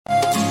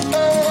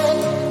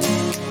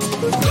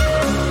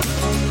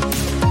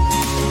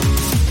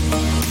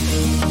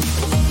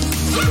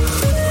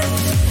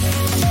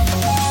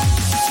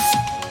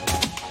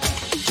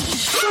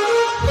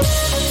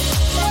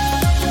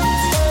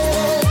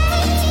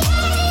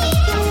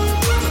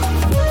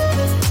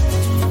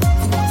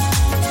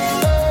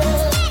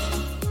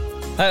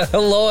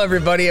Hello,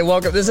 everybody, and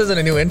welcome. This isn't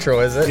a new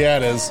intro, is it? Yeah,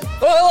 it is. Oh,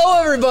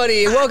 hello,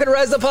 everybody, and welcome to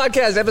Rise the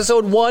Podcast,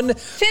 episode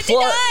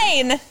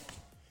 159.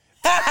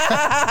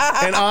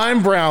 And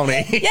I'm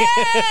Brownie.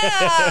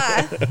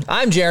 Yeah.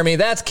 I'm Jeremy.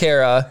 That's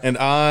Kara. And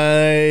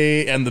I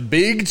am the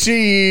big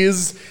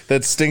cheese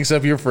that stinks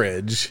up your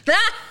fridge.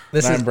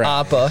 This And is I'm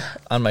Brownie. Appa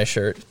on my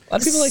shirt. A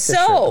lot of people like this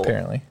shirt,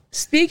 apparently.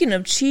 Speaking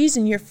of cheese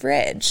in your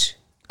fridge.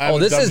 I have Oh, a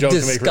this dumb is joke to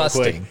make real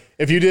quick. disgusting.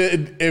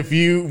 If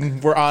you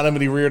were on him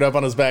and he reared up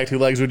on his back 2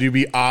 legs, would you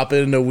be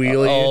opping a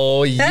wheelie?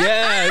 Oh,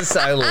 yes.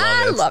 I love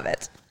I it. love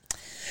it.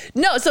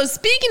 No, so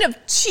speaking of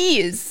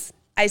cheese,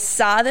 I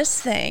saw this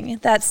thing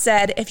that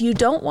said if you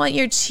don't want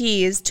your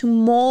cheese to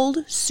mold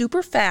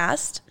super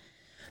fast,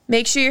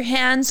 make sure your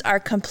hands are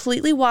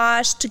completely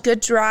washed,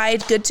 good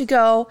dried, good to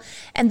go,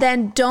 and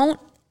then don't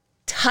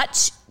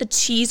touch the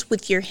cheese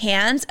with your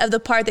hands of the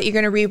part that you're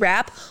going to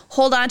rewrap.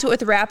 Hold on to it with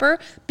the wrapper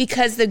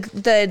because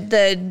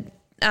the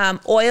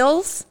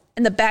oils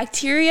and the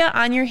bacteria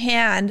on your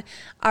hand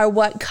are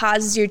what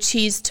causes your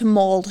cheese to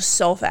mold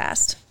so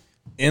fast.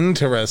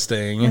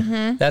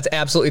 Interesting. That's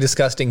absolutely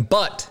disgusting,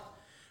 but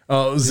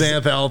Oh,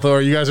 Xanth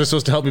Althor, you guys are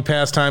supposed to help me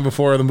pass time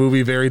before the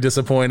movie. Very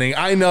disappointing.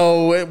 I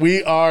know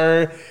we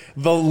are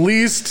the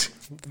least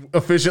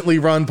efficiently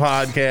run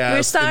podcast.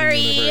 We're sorry.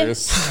 In the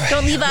universe.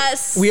 Don't leave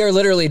us. we are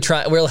literally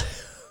trying. We're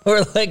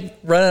like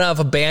running off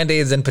of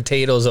Band-Aids and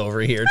potatoes over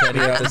here trying to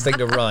get this thing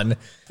to run.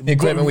 The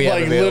equipment we have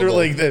like available.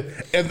 literally,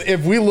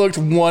 if we looked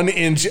 1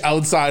 inch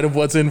outside of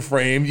what's in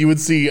frame, you would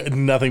see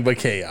nothing but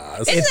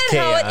chaos. Isn't it's that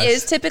how chaos. it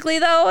is typically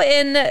though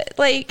in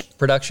like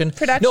Production?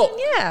 Production,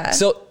 yeah.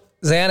 So,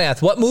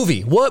 Xanath, what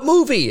movie? What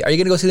movie? Are you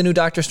going to go see the new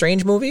Doctor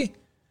Strange movie?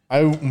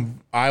 I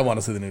want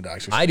to see the new Doctor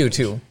Strange. I do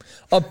too.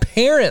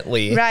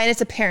 Apparently, Ryan,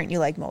 it's apparent you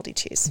like moldy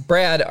cheese.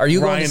 Brad, are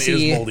you Ryan going to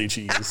see is moldy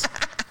cheese.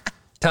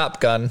 Top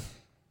Gun?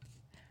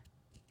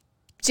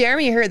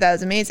 Jeremy heard that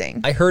was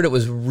amazing. I heard it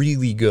was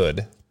really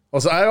good.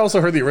 Also, I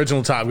also heard the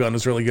original Top Gun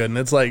was really good, and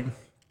it's like,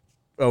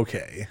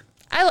 okay.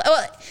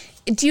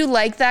 Do you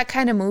like that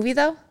kind of movie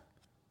though?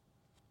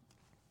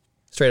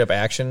 Straight up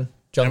action. I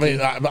Junkie.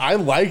 mean, I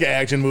like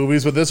action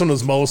movies, but this one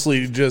was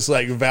mostly just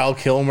like Val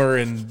Kilmer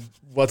and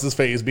what's his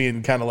face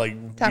being kind of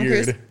like Tom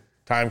weird. Cruise?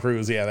 Tom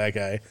Cruise, yeah, that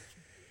guy.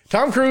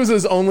 Tom Cruise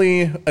is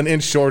only an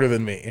inch shorter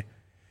than me.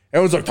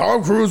 Everyone's like,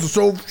 Tom Cruise is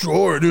so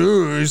short.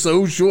 He's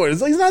so short.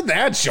 It's like, he's not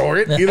that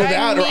short. Either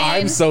that or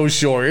I'm so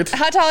short.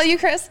 How tall are you,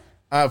 Chris?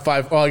 5.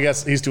 Well, I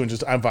guess he's 2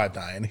 inches. I'm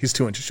 5'9". He's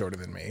 2 inches shorter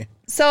than me.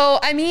 So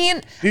I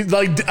mean, He's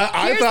like,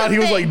 I Here's thought the he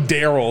was thing. like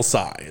Daryl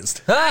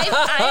sized. I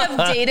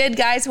have dated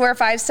guys who are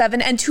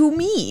 5'7", and to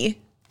me,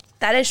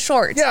 that is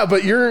short. Yeah,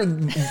 but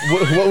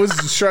what was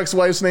Shrek's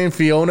wife's name?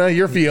 Fiona?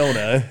 You're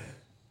Fiona.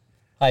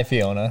 Hi,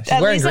 Fiona. She's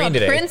At wearing least green I'm a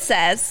today.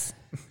 princess.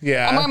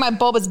 Yeah. I'm wearing my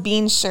Bulba's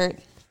Beans shirt.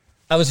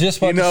 I was just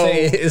about You know, to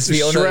say, is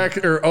Fiona?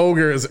 Shrek or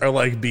ogres are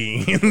like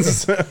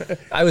beans.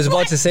 I was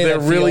about to say They're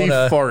that really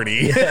Fiona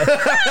farty.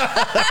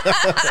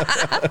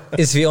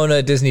 is Fiona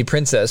a Disney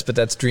princess, but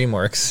that's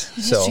DreamWorks.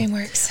 So,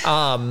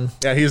 DreamWorks.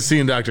 Yeah, he's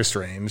seen Doctor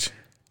Strange.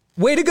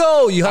 way to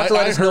go! You have to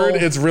let I us heard know.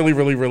 it's really,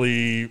 really,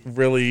 really,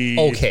 really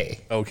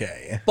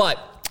Okay. But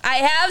I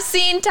have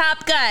seen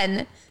Top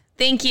Gun.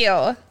 Thank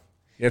you.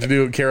 You have to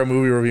do a Kara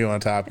movie review on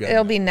Top Gun.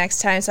 It'll be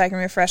next time so I can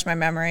refresh my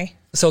memory.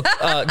 so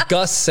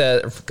Gus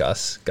said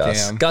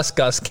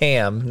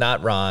Cam,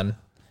 not Ron.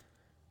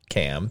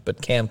 Cam,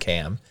 but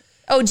Cam.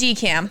 OG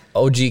Cam.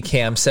 OG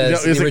Cam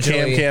says Is the it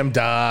originally- Cam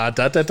da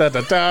da da da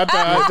da da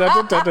da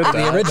da da da?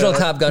 the original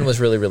Top Gun was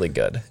really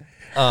good.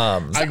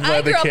 I'm glad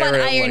I grew that up on Kara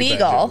Iron liked that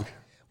Eagle. joke.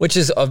 Which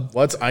is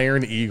What's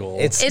Iron Eagle?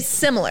 It's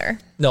similar.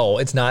 no,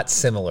 it's not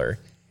similar.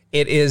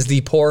 It is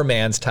the poor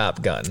man's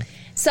Top Gun.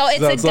 So it's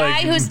That's a guy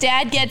like- whose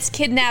dad gets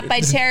kidnapped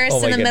by terrorists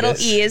Oh my in the Middle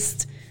goodness.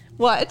 East.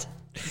 What?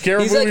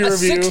 Kara He's like movie a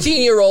review.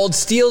 16-year-old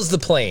steals the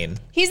plane.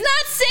 He's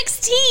not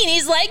 16.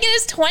 He's like in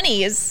his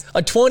 20s.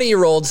 A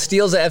 20-year-old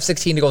steals a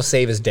F-16 to go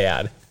save his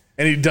dad.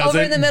 And he Over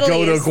doesn't in the Middle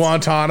go to East.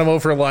 Guantanamo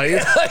for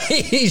life.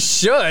 He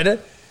should.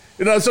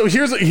 You know, so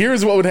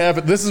here's what would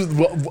happen. This is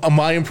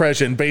my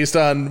impression based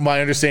on my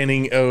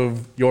understanding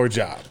of your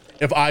job.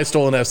 If I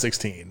stole an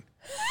F-16,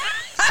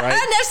 right?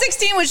 An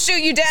F-16 would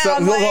shoot you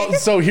down.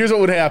 So here's what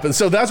would happen.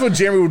 So that's what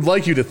Jeremy would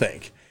like you to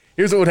think.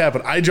 Here's what would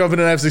happen. I jump in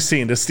an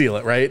F-16 to steal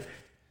it, right?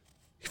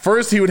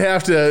 First, he would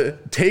have to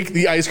take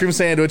the ice cream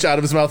sandwich out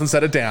of his mouth and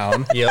set it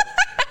down. Yep.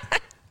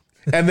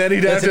 And then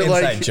he'd have That's an to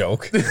inside like,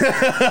 joke.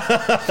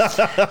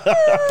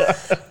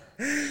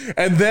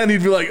 and then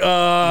he'd be like,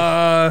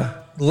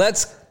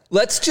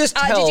 Let's just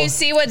tell. Did you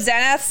see what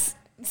Xanath's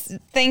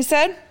thing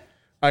said?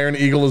 Iron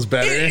Eagle is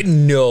better.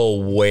 No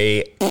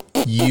way.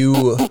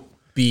 You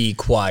be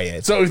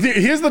quiet. So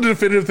here's the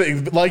definitive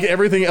thing. Like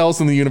everything else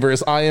in the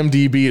universe,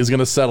 IMDb is going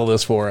to settle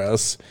this for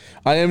us.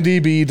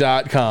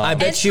 IMDb.com. I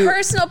bet It's you.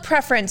 personal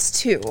preference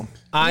too.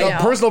 I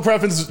Personal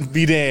preference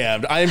be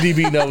damned.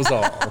 IMDb knows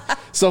all.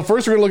 So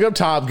first we're going to look up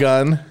Top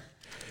Gun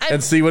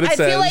and see what it I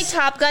says. feel like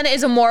Top Gun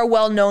is a more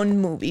well-known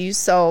movie,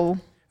 so...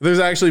 There's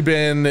actually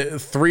been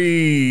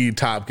 3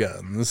 Top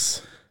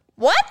Guns.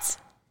 What?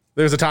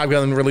 There's a Top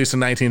Gun released in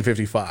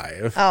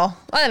 1955. Oh, well,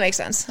 that makes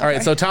sense. All right,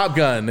 Okay. so Top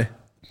Gun,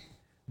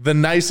 the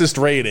nicest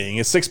rating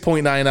is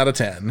 6.9 out of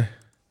 10.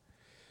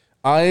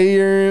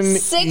 Iron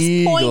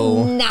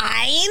Eagle.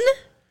 6.9?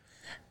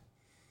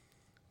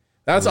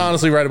 That's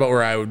honestly right about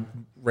where I would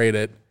rate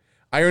it.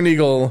 Iron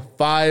Eagle,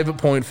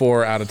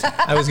 5.4 out of 10.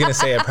 I was gonna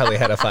say I probably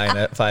had a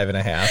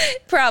 5.5.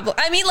 Probably.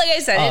 I mean, like I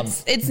said,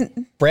 it's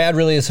Brad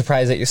really is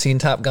surprised that you're seeing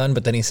Top Gun,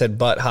 but then he said,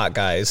 "But hot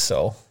guys."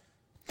 So,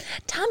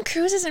 Tom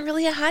Cruise isn't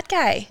really a hot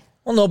guy.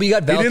 well, no, but you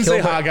got Val He didn't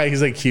Kilmer. say hot guy,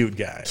 he's a cute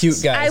guy.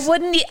 Cute guys.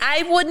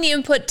 I wouldn't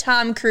even put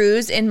Tom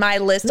Cruise in my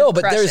list No, of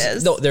but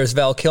crushes. there's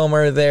Val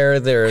Kilmer there.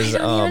 There's I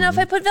don't even know if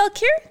I put Val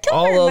Kilmer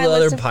all in of my the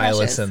list other of pilots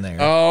crushes. in there.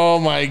 Oh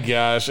my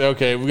gosh.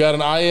 Okay, we got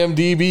an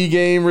IMDb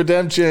game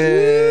redemption.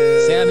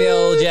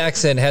 Samuel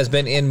Jackson has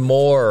been in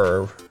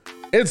more.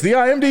 It's the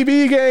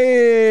IMDb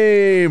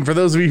game. For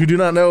those of you who do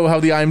not know how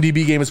the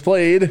IMDb game is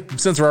played,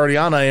 since we're already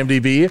on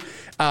IMDb,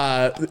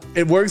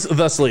 it works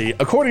thusly.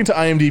 According to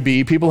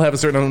IMDb, people have a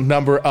certain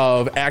number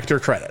of actor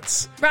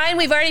credits. Ryan,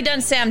 we've already done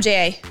Sam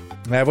J.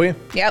 Have we?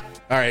 Yep.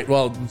 All right,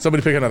 well,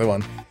 somebody pick another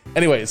one.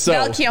 Anyway, so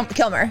Val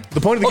Kilmer.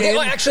 the point of the Okay, game...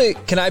 well, actually,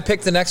 can I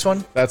pick the next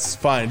one? That's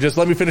fine. Just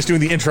let me finish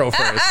doing the intro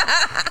first.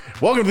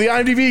 Welcome to the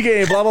IMDb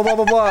game, blah, blah, blah,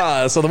 blah,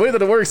 blah. So the way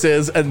that it works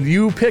is, and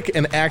you pick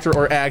an actor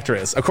or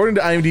actress. According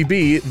to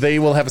IMDb, they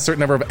will have a certain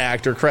number of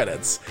actor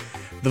credits.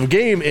 The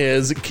game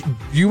is,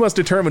 you must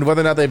determine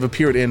whether or not they've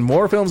appeared in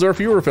more films or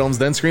fewer films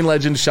than screen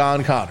legend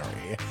Sean Connery.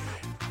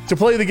 To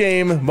play the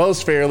game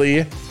most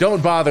fairly,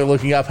 don't bother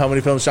looking up how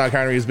many films Sean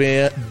Connery has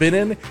been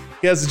in.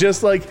 He has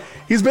just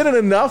he's been in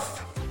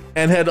enough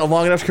and had a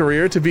long enough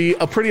career to be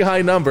a pretty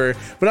high number,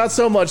 but not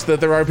so much that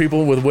there are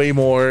people with way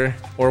more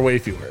or way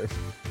fewer.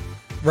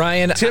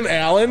 Ryan. Tim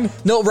Allen?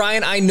 No,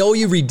 Ryan, I know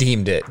you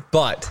redeemed it,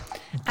 but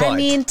I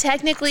mean,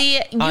 technically,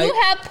 you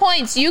have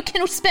points. You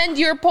can spend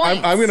your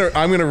points. I'm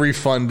gonna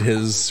refund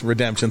his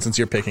redemption since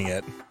you're picking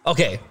it.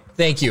 okay.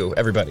 Thank you,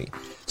 everybody.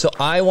 So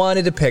I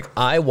wanted to pick.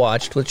 I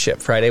watched with Chip.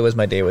 Friday was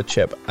my day with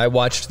Chip. I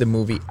watched the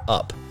movie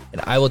Up, and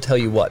I will tell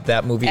you what,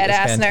 that movie Ed is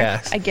Asner,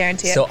 fantastic. I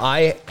guarantee it. So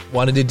I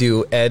wanted to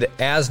do Ed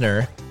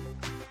Asner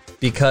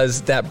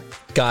because that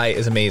guy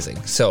is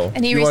amazing. So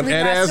and he You want recently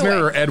Ed passed Asner away.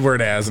 or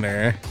Edward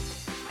Asner?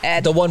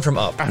 Ed. the one from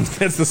Up.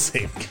 It's the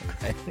same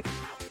guy.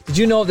 Did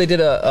you know they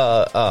did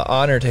a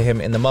honor to him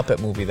in the Muppet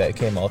movie that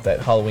came out, that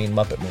Halloween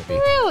Muppet movie?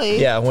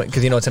 Really? Yeah,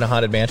 because it's in a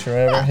haunted mansion or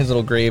whatever. Yeah. His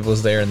little grave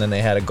was there, and then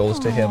they had a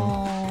ghost to him.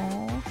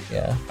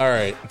 Yeah. All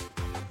right.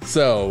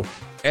 So,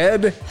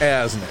 Ed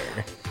Asner.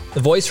 The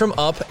voice from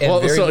Up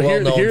and very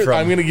well known from...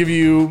 I'm going to give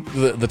you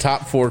the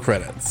top 4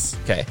 credits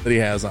Okay. that he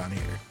has on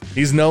here.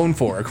 He's known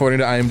for, according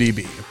to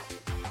IMDb,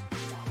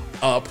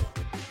 Up,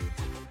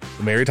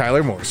 The Mary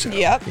Tyler Moore Show,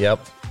 Yep. Yep.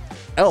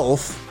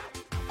 Elf,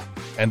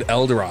 and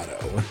El Dorado.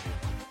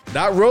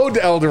 Not Road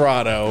to El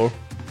Dorado,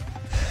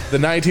 the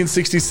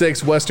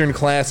 1966 Western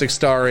classic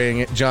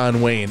starring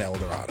John Wayne El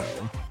Dorado.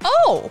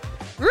 Oh,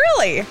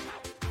 really?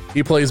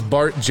 He plays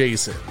Bart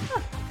Jason,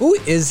 Who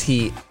is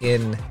he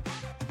in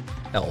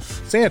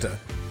Elf? Santa.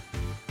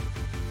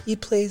 He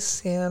plays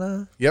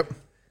Santa. Yep.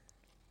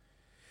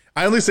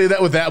 I only say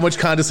that with that much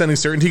condescending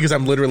certainty because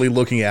I'm literally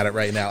looking at it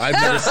right now. I've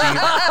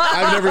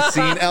never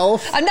seen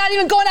Elf. I'm not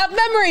even going off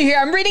memory here.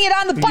 I'm reading it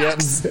on the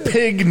box. Yeah,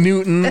 Pig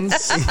Newtons.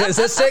 Is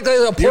that technically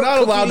a pork You're not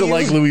allowed to cookie?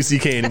 like Louis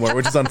C.K. anymore,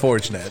 which is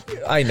unfortunate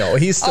I know.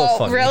 He's still Oh,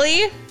 funny.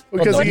 really?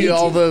 because no, of he-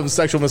 all the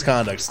sexual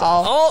misconduct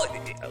stuff. Oh,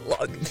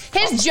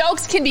 His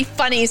jokes can be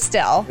funny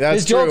still.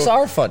 That's his jokes true.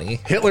 are funny.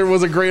 Hitler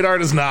was a great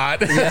artist,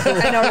 not.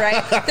 I know,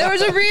 right? There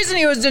was a reason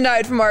he was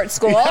denied from art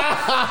school.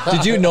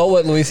 Did you know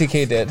what Louis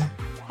C.K. did?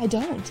 I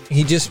don't.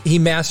 He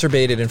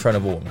masturbated in front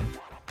of a woman.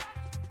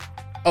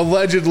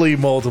 Allegedly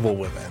multiple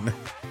women,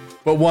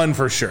 but one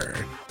for sure.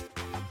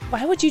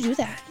 Why would you do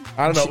that?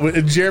 I don't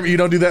know. Jeremy, you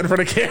don't do that in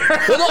front of Kara.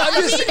 Well, no, I'm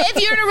I just. mean, if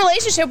you're in a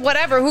relationship,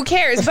 whatever, who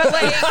cares? But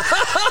like,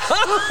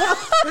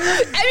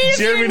 I mean, if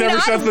Jeremy you're never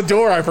not, shuts the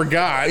door. I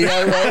forgot.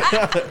 Yeah,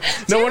 right.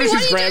 No Jeremy, wonder what she's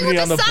are you grabbing doing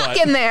me on the with sock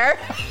butt. in there.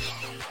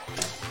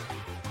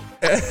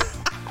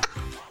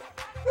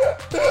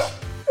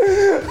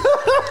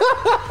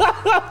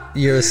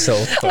 You're so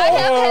funny. I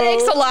have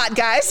headaches a lot,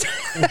 guys.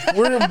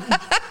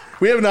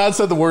 We have not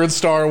said the word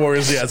Star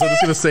Wars yet, so I'm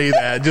just going to say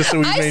that just so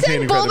we I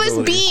maintain said bulbous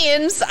credibility.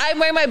 beans. I'm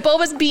wearing my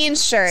bulbous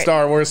beans shirt.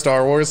 Star Wars,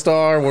 Star Wars,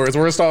 Star Wars.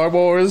 We're a Star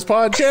Wars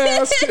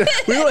podcast.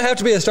 We don't have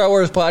to be a Star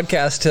Wars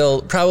podcast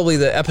till probably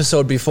the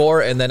episode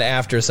before and then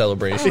after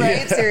celebration.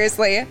 Right?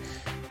 Seriously.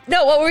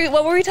 No, what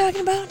were we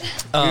talking about?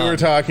 We were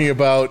talking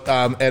about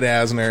Ed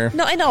Asner.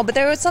 No, I know, but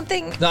there was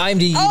something. The IMDb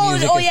music Oh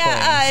is playing, so we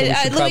yeah,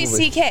 should Louis probably-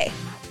 C.K.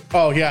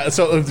 Oh, yeah.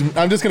 So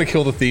I'm just going to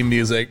kill the theme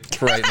music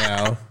for right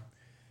now.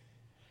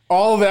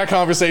 All of that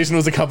conversation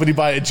was accompanied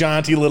by a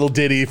jaunty little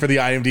ditty for the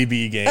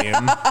IMDb game.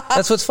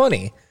 That's what's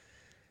funny.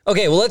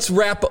 Okay, well,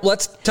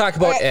 let's talk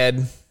about Okay.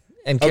 Ed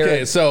and Kara.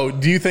 Okay, so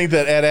do you think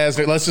that Ed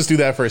Asner, let's just do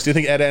that first. Do you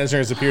think Ed Asner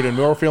has appeared in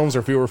more films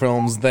or fewer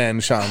films than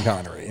Sean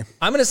Connery?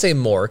 I'm going to say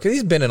more because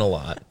he's been in a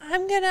lot. I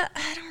don't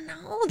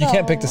know. You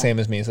can't pick though. the same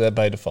as me, so that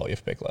by default you have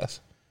to pick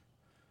less.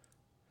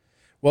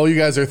 Well, you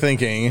guys are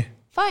thinking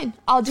Fine,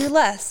 I'll do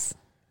less.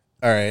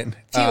 All right.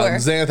 Fewer.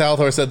 Xanath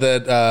Althor said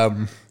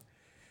that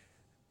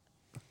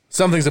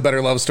something's a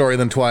better love story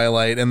than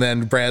Twilight, and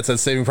then Brad said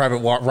Saving Private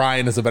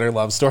Ryan is a better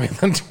love story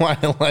than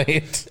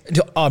Twilight.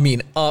 I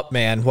mean, Up,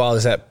 man. Wow,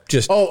 does that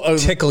just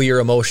tickle your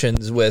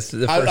emotions with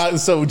the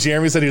first? So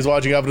Jeremy said he was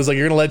watching Up, and was like,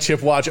 you're going to let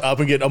Chip watch Up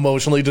and get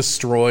emotionally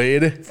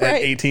destroyed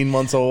at 18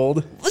 months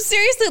old? Well,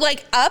 seriously,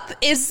 like, Up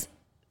is,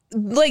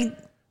 like,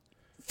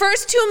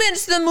 first 2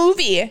 minutes of the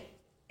movie,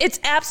 it's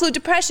absolute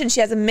depression.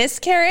 She has a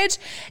miscarriage,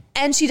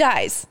 and she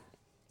dies.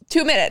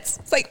 2 minutes.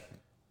 It's like...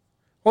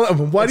 Well,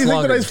 why do you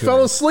think that I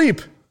fell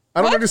asleep? I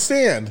don't What?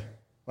 understand.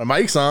 My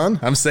mic's on.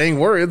 I'm saying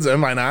words.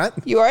 Am I not?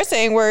 You are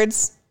saying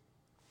words.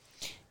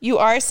 You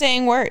are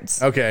saying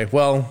words. Okay,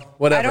 well,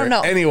 whatever. I don't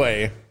know.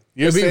 Anyway.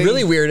 It'd be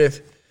really weird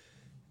if...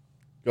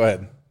 Go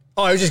ahead.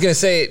 Oh, I was just going to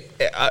say,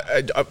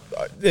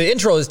 the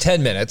intro is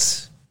 10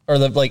 minutes. Or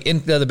the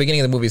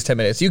beginning of the movie is 10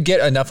 minutes. You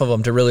get enough of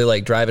them to really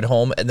like drive it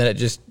home, and then it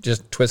just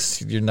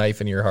twists your knife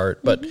in your heart.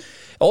 But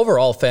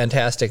overall,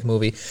 fantastic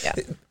movie. Yeah.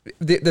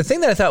 The thing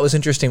that I thought was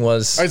interesting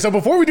was... All right, so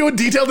before we do a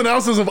detailed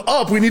analysis of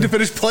Up, we need to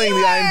finish playing the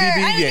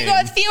IMDb I'm game. going to go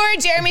with fewer.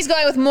 Jeremy's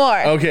going with more.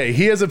 Okay,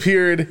 he has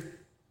appeared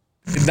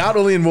not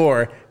only in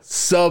more,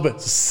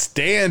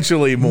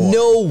 substantially more.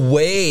 No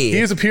way. He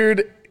is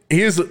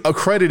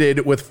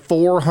accredited with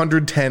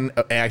 410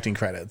 acting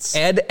credits.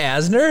 Ed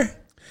Asner?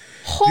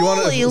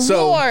 Holy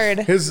Lord.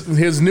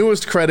 His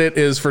newest credit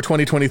is for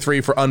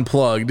 2023 for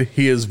Unplugged.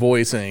 He is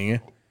voicing.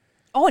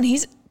 Oh, and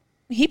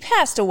he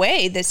passed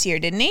away this year,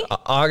 didn't he?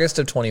 August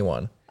of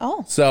 21.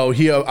 Oh. So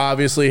he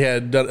obviously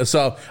had done.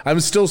 So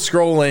I'm still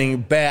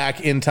scrolling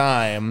back in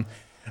time.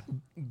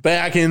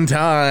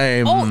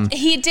 Oh,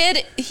 he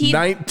did.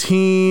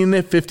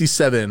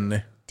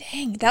 1957.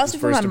 Dang, that was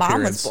before my first mom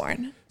appearance. was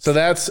born. So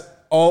that's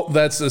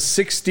a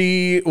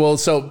 60. Well,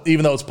 so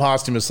even though it's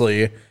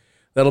posthumously,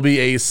 that'll be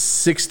a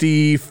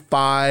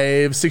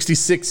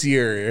 66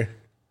 year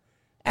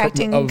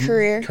Acting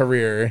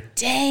career.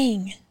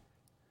 Dang.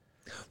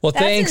 Well,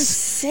 That's thanks.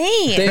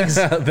 insane. Thanks,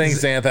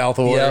 Xanath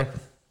Althor. Yep.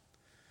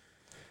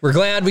 We're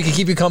glad we could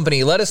keep you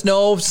company. Let us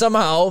know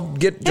somehow.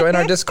 Join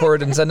our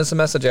Discord and send us a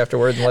message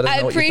afterwards and let us I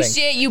know what you think.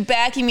 appreciate you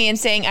backing me and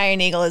saying Iron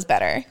Eagle is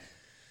better.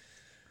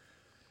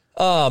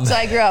 So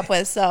I grew up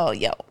with, so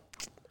yo.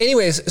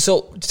 Anyways,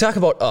 so to talk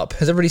about Up,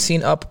 has everybody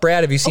seen Up?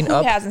 Brad, have you seen Who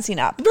Up? hasn't seen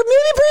Up? Maybe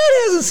Brad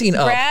hasn't seen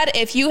Up. Brad,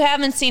 if you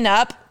haven't seen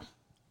Up,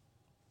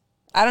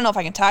 I don't know if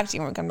I can talk to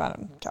you when we come down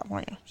to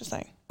California. Just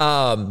saying.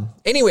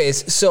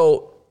 Anyways,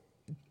 so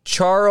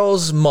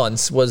Charles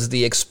Muntz was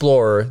the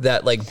explorer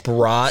that like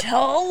brought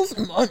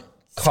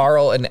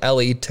Carl and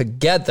Ellie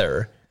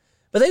together.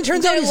 But then it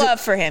turns out Their love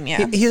for him,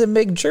 yeah. he's a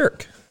big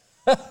jerk.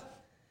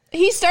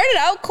 He started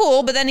out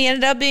cool, but then he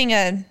ended up being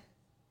a...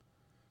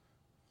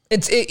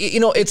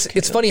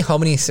 It's funny how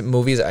many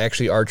movies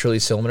actually are truly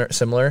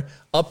similar.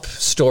 Up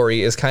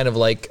story is kind of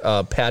like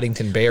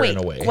Paddington Bear in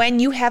a way. When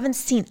you haven't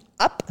seen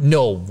Up?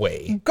 No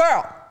way.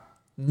 Girl.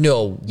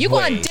 No You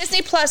way. go on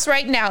Disney Plus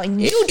right now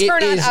and you It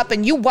turn on is- Up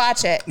and you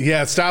watch it.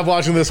 Yeah, stop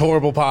watching this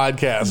horrible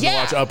podcast and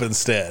Yeah. watch Up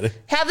instead.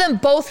 Have them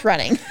both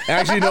running.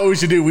 Actually, you know what we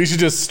should do? We should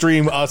just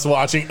stream us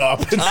watching Up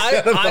instead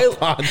of the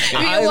podcast. You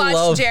I watch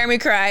love- Jeremy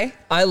cry.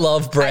 I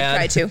love Brad.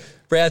 cry too.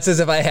 Brad says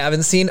if I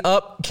haven't seen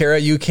Up, Kara,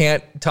 you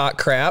can't talk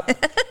crap.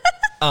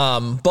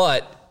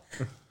 But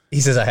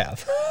he says I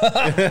have.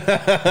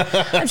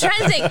 I'm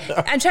trying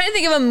to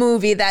think of a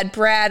movie that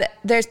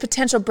there's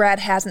potential Brad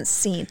hasn't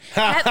seen.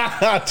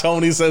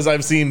 Tony says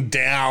I've seen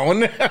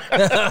Down.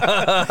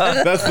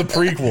 That's the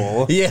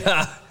prequel.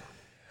 Yeah.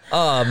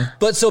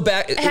 But so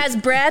back. Has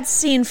Brad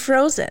seen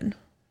Frozen?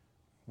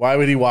 Why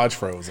would he watch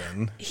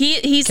Frozen?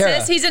 He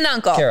Kara. says he's an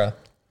uncle. Kara,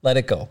 let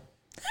it go.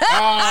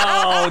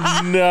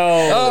 Oh, no.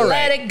 All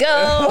Let right. it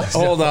go.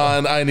 Hold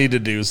on. I need to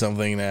do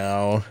something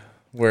now.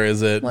 Where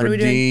is it? What are we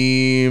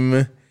doing?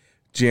 Redeem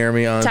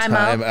Jeremy on Time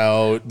time out.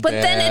 out. But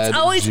then it's Dad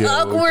always joke.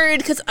 awkward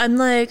because I'm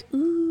like,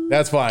 ooh.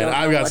 That's fine. Don't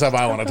I've know got what something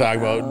to I want to talk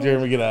about.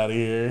 Jeremy, get out of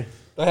here.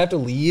 Do I have to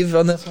leave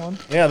on this one?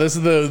 Yeah, this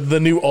is the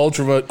new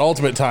ultimate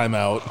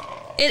timeout.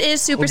 It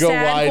is super We'll go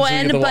sad, wide so you get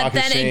Gwen, the but walk of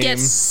then it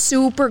gets shame.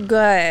 super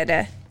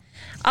good.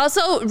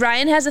 Also,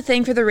 Ryan has a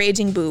thing for the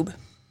raging boob.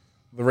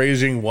 The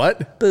raging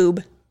what?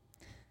 Boob.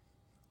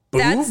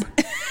 Boob? That's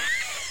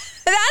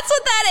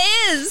what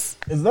that is.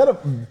 Is that a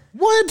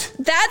what?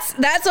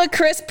 That's what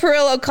Chris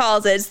Perillo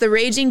calls it. It's the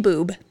raging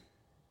boob.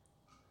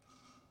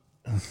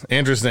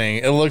 Interesting.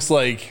 It looks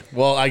like,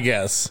 well, I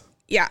guess.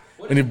 Yeah.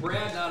 What is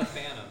Brad not a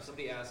fan of?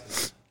 Somebody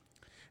asked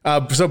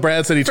me. So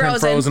Brad said he turned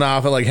Frozen. Frozen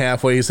off at like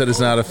halfway. He said it's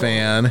not a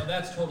fan.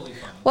 That's totally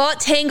fine. Well,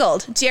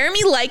 Tangled.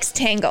 Jeremy likes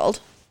Tangled.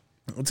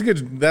 It's a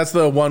good. That's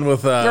the one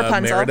with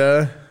Rapunzel.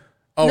 Merida.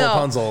 Oh, No,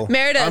 Rapunzel.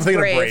 Merida I'm is thinking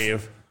Brave.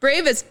 of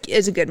Brave. Brave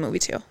is a good movie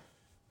too.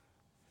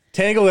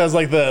 Tangled has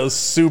like the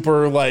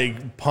super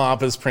like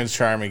pompous Prince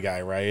Charming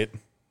guy, right?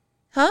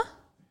 Huh?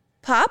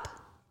 Pop?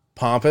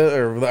 Pompous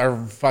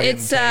or fucking.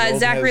 It's Tangled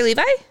Zachary has-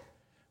 Levi?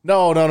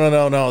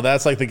 No.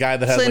 That's like the guy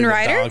that has Flynn like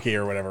Rider? the donkey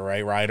or whatever,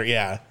 right? Rider,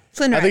 yeah.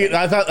 Flynn I think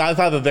Rider. I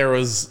thought that there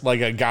was like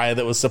a guy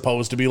that was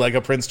supposed to be like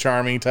a Prince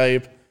Charming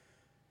type.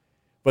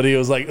 But he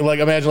was like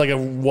imagine like a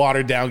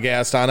watered down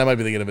Gaston. I might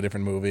be thinking of a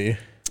different movie.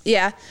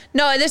 Yeah.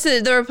 No, this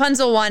is the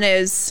Rapunzel one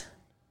is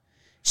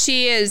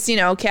she is,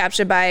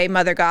 captured by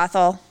Mother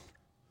Gothel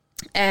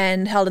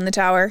and held in the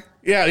tower.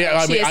 Yeah.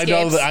 I She mean, I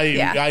know escapes.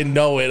 that. I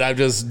know it. I'm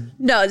just.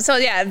 No, so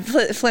yeah,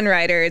 Flynn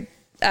Rider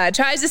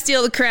tries to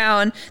steal the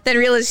crown, then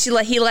realizes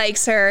he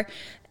likes her,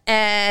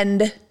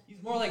 and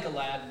He's more like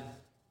Aladdin.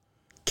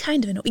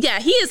 kind of yeah,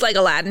 he is like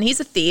Aladdin. He's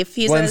a thief.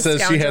 He's Gwen a says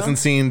she scoundrel. hasn't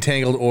seen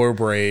Tangled or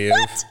Brave.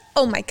 What?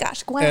 Oh my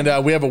gosh, Gwen.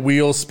 And we have a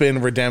wheel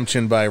spin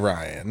redemption by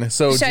Ryan.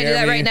 So Should I do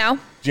that right now?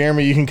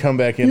 Jeremy, you can come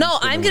back in. No,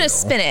 I'm gonna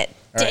spin it.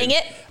 All Dang right.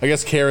 it. I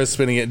guess Kara's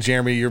spinning it.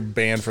 Jeremy, you're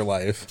banned for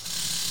life.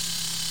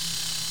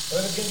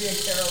 But it's going to be a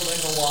Carol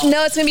Lego walk.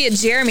 No, it's gonna be a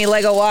Jeremy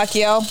Lego walk,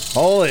 yo.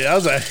 Holy, that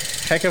was a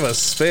heck of a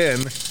spin.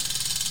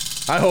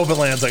 I hope it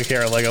lands on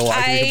Kara Lego walk,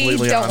 to be I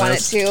completely don't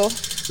honest. want it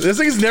to. This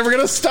thing's never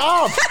gonna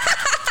stop.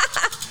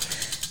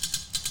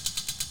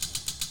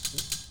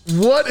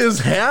 What is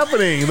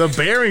happening? The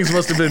bearings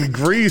must have been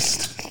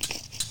greased.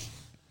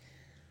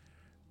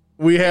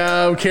 We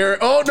have Kara.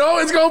 Oh no,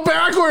 it's going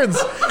backwards.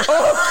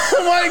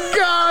 Oh my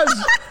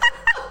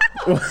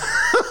gosh.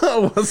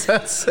 What's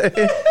that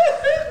say?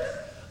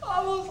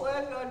 Almost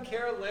landed on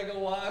Carol Lego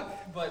walk,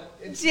 but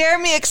it's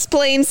Jeremy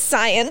explains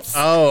science.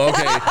 Oh,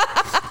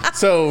 okay.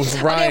 So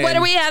Ryan. Okay, what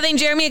are we having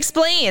Jeremy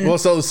explain? Well,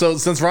 so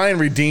since Ryan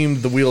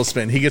redeemed the wheel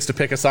spin, he gets to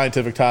pick a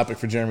scientific topic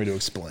for Jeremy to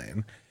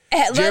explain.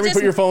 Jeremy,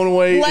 put your phone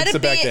away and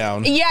sit back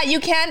down. Yeah, you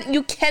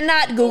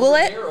cannot Google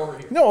it. over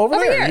here. No, over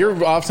there. here.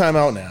 You're off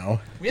timeout now.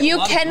 You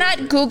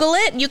cannot Google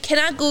it. You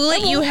cannot Google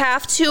it. You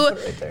have to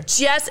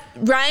just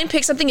Ryan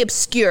pick something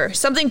obscure,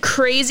 something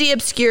crazy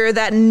obscure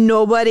that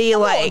nobody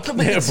like.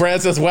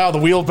 Brad says, "Wow, the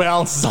wheel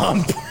balance is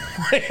on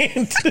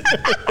point."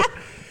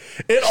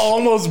 It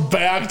almost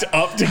backed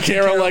up to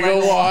Kara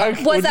Lego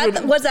walk. Was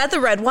that the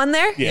red one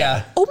there?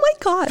 Yeah. Oh my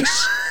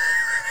gosh.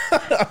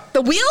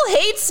 The wheel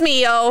hates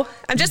me, yo.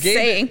 I'm just Gave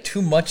saying. it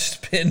too much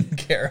spin,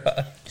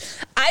 Kara.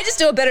 I just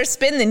do a better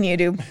spin than you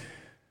do.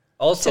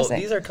 Also, Just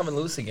saying. these are coming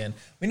loose again.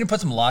 We need to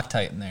put some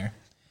Loctite in there.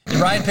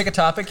 Did Ryan pick a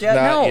topic yet?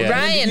 Not No, yet.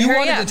 Ryan, You hurry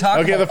wanted up. to talk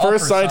Okay, the about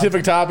first up or scientific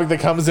something. topic that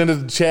comes into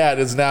the chat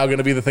is now going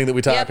to be the thing that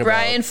we talk Yep, about.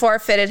 Ryan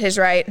forfeited his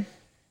right.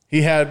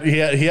 He had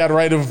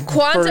right of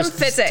Quantum first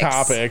physics.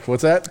 topic.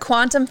 What's that?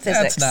 Quantum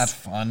physics. That's not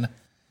fun.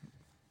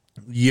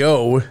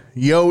 Yo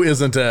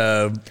isn't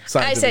a scientific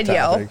I said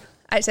topic. yo.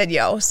 I said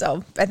yo,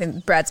 so I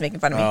think Brad's making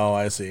fun of me. Oh,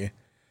 I see.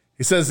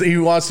 He says he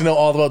wants to know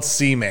all about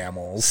sea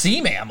mammals.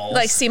 Sea mammals.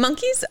 Like sea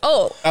monkeys?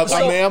 Oh. A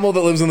mammal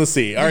that lives in the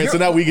sea. All right, so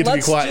now we get to be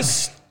Let's quiet.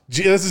 just-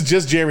 This is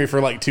just Jeremy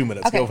for like 2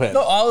 minutes. Okay. Go ahead.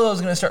 No, all of those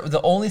are going to start with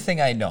the only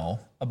thing I know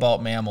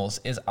about mammals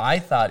is I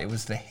thought it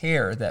was the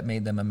hair that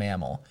made them a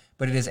mammal,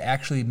 but it is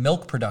actually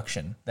milk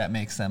production that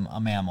makes them a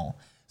mammal.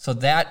 So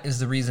that is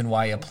the reason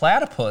why a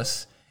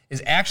platypus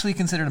is actually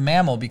considered a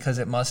mammal because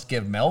it must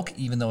give milk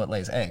even though it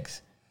lays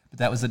eggs. But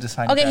that was the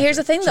deciding Okay, factor. here's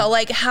the thing though.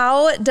 Like,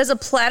 how does a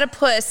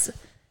platypus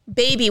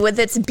baby with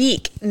its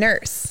beak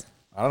nurse?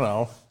 I don't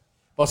know.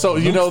 Well, so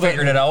you Luke know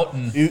figured it that out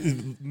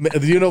and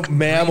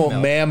mammal,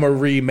 milk.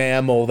 mammary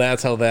mammal.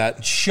 That's how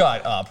that.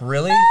 shut up.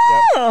 Really?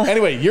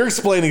 Anyway, you're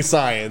explaining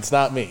science,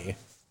 not me.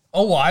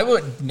 Oh, well, I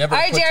would never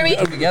All right, put two Jeremy.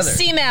 and two together.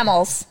 Sea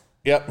mammals.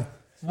 Yep.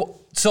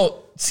 So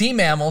sea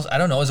mammals, I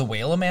don't know, is a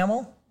whale a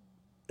mammal?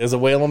 Is a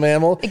whale a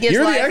mammal? It gives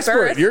You're the live expert.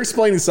 birth. You're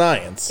explaining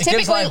science. It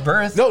gives Typically- live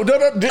birth. No.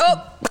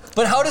 Oh,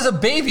 But how does a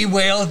baby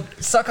whale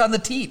suck on the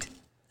teat?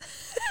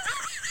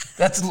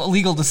 That's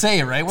illegal to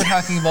say, right? We're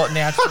talking about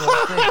natural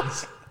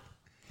things.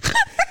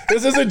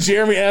 This isn't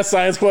Jeremy Ask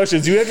Science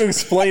Questions. You have to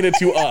explain it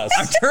to us.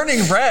 I'm turning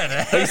red.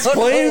 I don't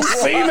Explain know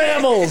sea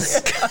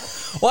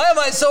mammals. Why am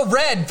I so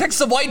red? Fix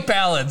the white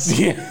balance.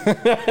 Why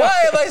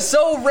am I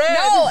so red?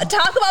 no,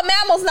 talk about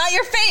mammals, not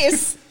your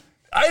face.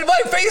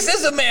 My face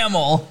is a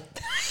mammal.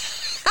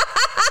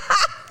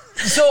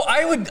 So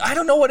I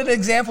don't know what an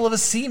example of a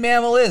sea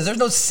mammal is. There's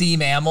no sea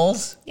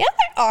mammals. Yeah,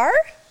 there are.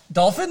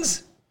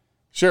 Dolphins?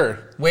 Sure.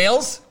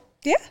 Whales?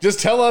 Yeah. Just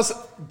tell us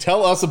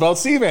about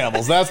sea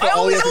mammals. That's the I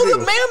all only you have know to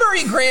the do.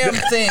 mammary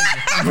thing.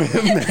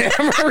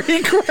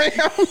 Mammary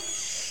gram.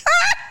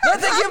 That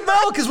they give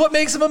milk is what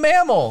makes them a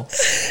mammal.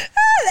 That's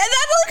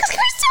because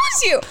Chris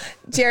tells you.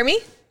 Jeremy,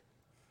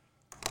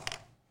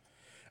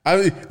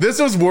 This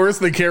was worse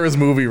than Kara's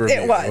movie review.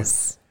 it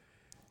was.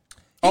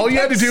 All you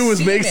had to do was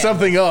Sea make mammal.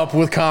 something up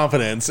with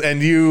confidence,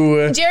 and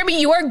you Jeremy,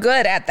 you are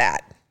good at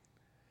that.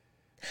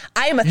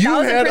 I am 1,000%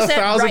 had right.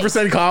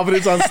 1,000%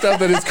 confidence on stuff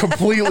that is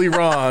completely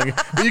wrong.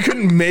 But you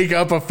couldn't make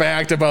up a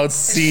fact about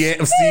sea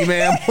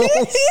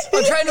mammals.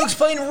 I'm trying to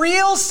explain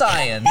real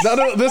science.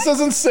 No, this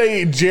doesn't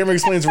say Jeremy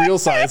explains real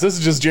science. This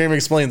is just Jeremy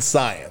explains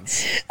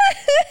science.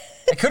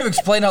 I could have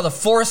explained how the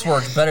force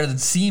works better than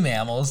sea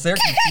mammals. They're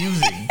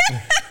confusing.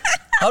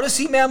 How do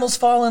sea mammals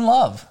fall in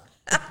love?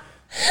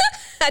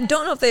 I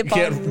don't know if they fall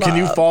in love. Can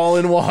you fall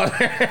in water?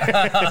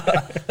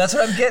 That's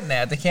what I'm getting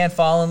at. They can't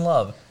fall in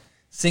love.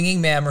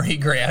 Singing mammary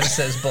grand,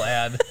 says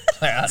Blad.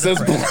 Blad. Says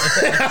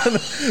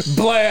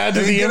Blad to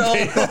the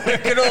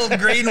good impaler. old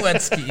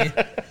Greenwetsky.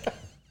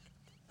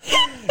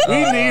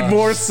 We need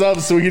more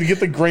subs so we can get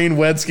the Grain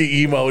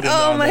Wetsky emote.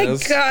 Oh my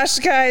this. gosh,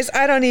 guys.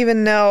 I don't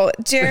even know.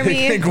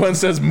 Jeremy. Gwen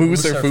says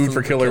moose are food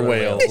for killer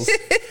whales.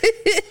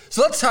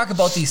 So let's talk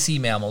about these sea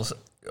mammals.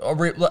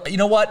 You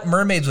know what?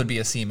 Mermaids would be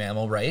a sea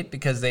mammal, right?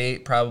 Because they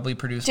probably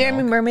produce Jeremy,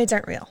 milk. mermaids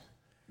aren't real.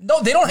 No,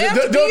 they don't have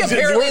to be,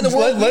 apparently, in the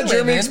world Let we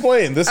Jeremy live in.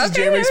 explain. This is Okay,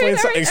 Jeremy all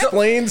right.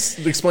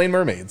 explain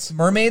mermaids.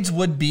 Mermaids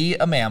would be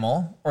a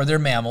mammal, or they're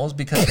mammals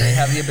because they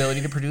have the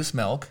ability to produce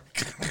milk.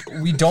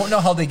 We don't know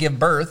how they give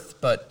birth,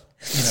 but,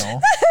 you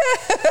know.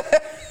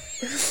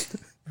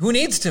 Who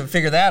needs to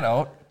figure that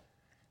out?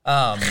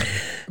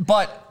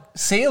 But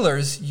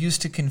sailors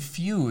used to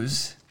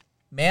confuse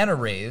manta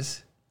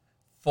rays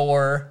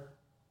for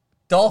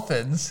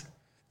dolphins.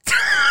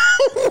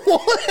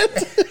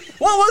 What?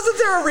 Well, wasn't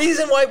there a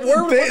reason why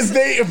Chris,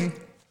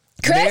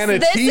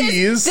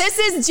 manatees. this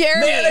is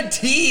Jeremy.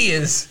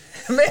 manatees?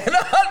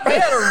 Not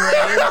manta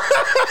rays.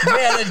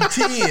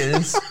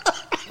 Manatees.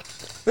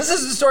 This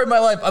is the story of my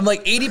life. I'm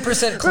like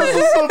 80% close.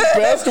 This is the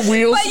best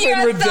wheel But spin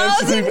you're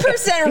redemption we've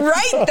 1,000%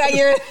 right that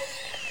you're.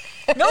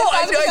 No,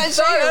 I 1,000% thought,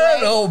 sure you're I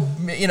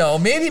don't know, you know,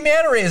 maybe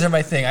manta rays are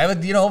my thing. I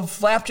would, you know,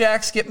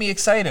 flapjacks get me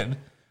excited.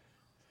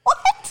 What?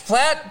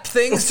 Flat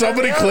things.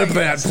 Somebody turn me clip on,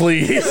 I that, guess.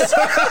 please.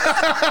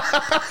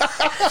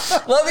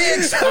 Let me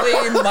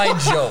explain my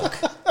joke.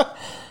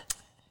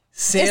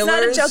 Sailors, It's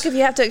not a joke if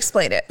you have to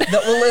explain it.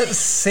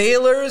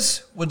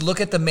 Sailors would look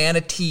at the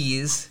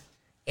manatees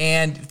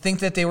and think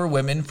that they were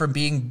women from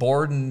being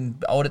bored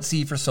and out at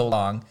sea for so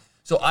long.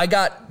 So I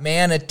got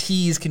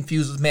manatees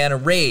confused with manta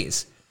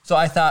rays. So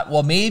I thought,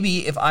 well,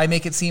 maybe if I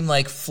make it seem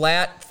like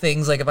flat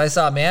things, like if I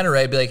saw a manta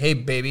ray, I'd be like, hey,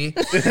 baby,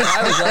 I was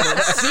out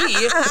at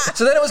sea.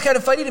 So then it was kind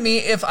of funny to me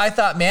if I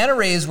thought manta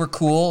rays were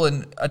cool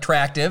and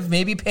attractive,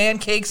 maybe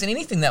pancakes and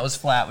anything that was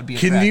flat would be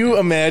attractive. Can you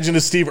imagine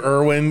if Steve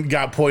Irwin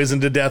got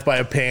poisoned to death by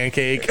a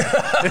pancake?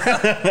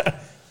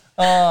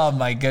 Oh,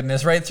 my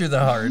goodness, right through the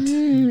heart.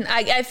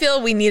 I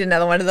feel we need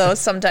another one of those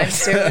sometime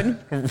soon.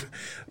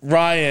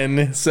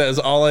 Ryan says,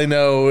 all I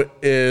know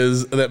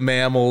is that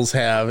mammals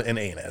have an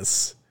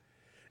anus.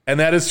 And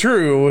that is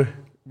true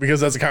because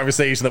that's a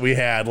conversation that we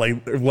had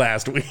like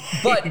last week.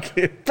 But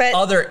But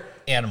other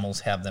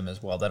animals have them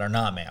as well that are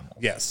not mammals.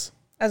 Yes.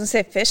 I was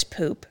going to say fish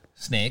poop.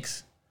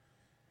 Snakes.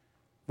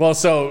 Well,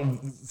 so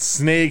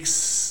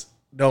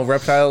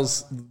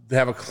reptiles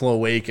have a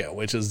cloaca,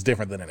 which is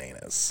different than an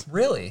anus.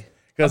 Really?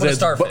 Because How about a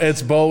starfish?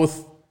 it's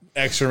both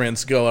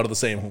excrements go out of the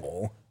same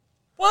hole.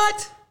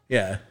 What?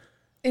 Yeah.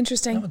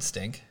 Interesting. That would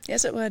stink.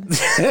 Yes, it would.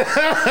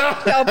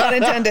 No pun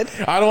intended.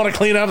 I don't want to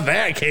clean up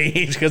that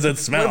cage because it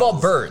smells. What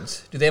about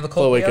birds? Do they have a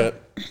cochlea? Cloaca.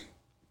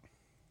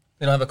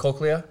 They don't have a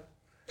cochlea?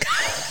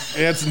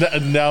 It's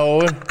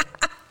no.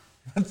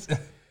 Is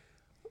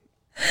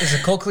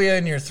a cochlea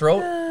in your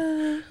throat?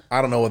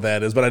 I don't know what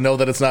that is, but I know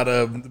that it's not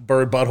a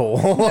bird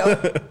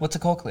butthole. What's a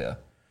cochlea?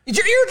 It's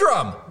your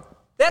eardrum.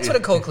 That's what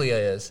a cochlea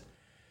is.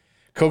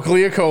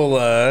 Cochlea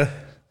cola.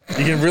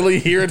 You can really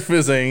hear it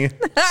fizzing.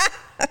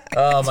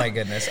 Oh my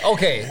goodness.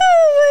 Okay.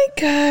 Oh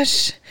my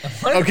gosh.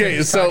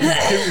 Okay, so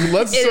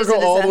let's It is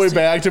circle a all the way disaster.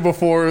 back to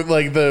before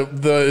like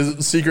the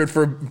secret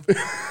for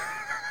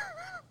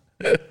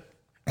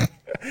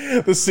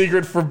the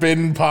secret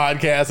forbidden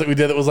podcast that we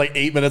did that was like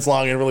 8 minutes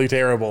long and really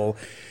terrible.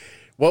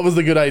 What was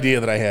the good idea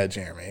that I had,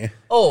 Jeremy?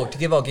 Oh, to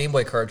give out Game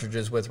Boy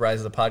cartridges with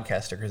Rise of the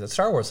Podcast stickers at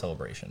Star Wars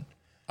Celebration.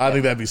 I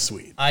think that'd be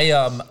sweet.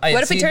 What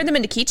if we turn them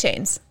into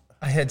keychains?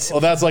 I had Well,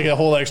 that's like a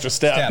whole extra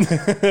step.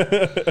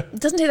 It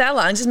doesn't take that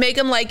long. Just make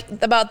them like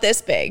about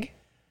this big.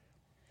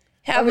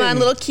 Have them on a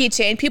little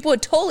keychain. People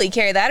would totally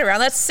carry that around.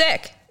 That's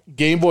sick.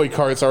 Game Boy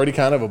cart's already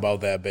kind of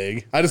about that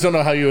big. I just don't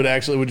know how you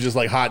would just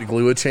like hot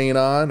glue a chain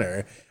on,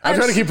 or I'm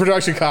trying to keep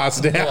production costs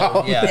down.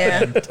 Well, yeah,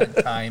 Yeah. and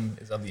time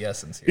is of the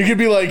essence You here. could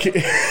be like,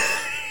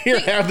 here,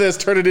 have this,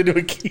 turn it into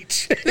a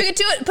keychain. We could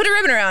do it. Put a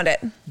ribbon around it.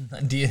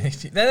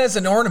 That is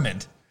an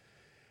ornament.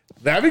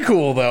 That'd be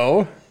cool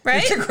though.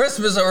 Right? It's a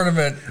Christmas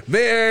ornament.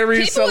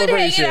 Merry People would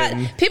hang it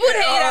celebration. on. People would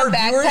hang it Our on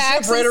backpacks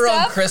viewership right and around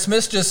stuff.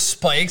 Christmas just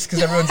spikes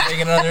because everyone's hanging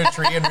it on their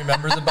tree and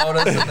remembers about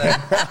us. And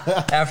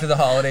then after the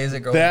holidays,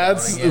 it goes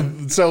That's down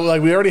again. so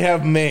like we already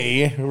have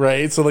May,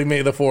 right? So like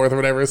May the 4th or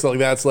whatever. So like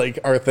that's like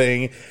our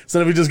thing. So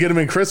then if we just get them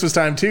in Christmas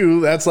time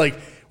too, that's like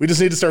we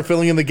just need to start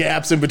filling in the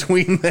gaps in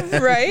between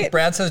them. Right?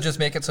 Brad says just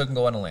make it so it can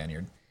go on a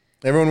lanyard.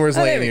 Everyone wears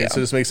there we lanyards, go.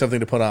 so just make something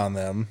to put on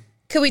them.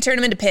 Could we turn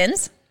them into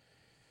pins?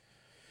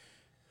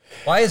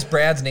 Why is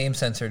Brad's name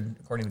censored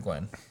according to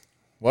Gwen?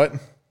 What?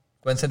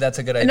 Gwen said that's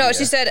a good idea. No,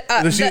 she said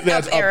That's the up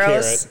up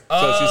arrows.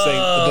 carrot. So she's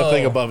saying the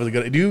thing above is a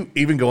good. Do you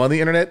even go on the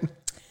internet?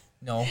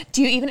 No,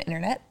 Do you even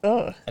internet?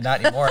 Oh.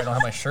 not anymore. I don't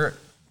have my shirt.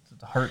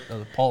 It's the heart of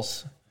the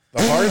pulse.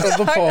 The heart of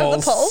the Heart pulse.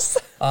 of the pulse.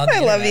 On the I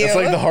love internet. you. It's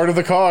like the heart of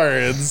the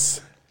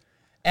cards.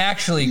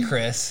 Actually,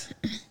 Chris,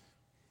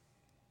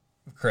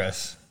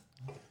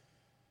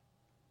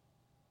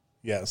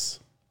 Yes.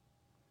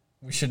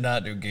 we should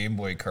not do Game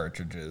Boy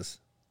cartridges.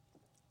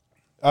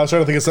 I was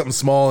trying to think of something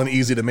small and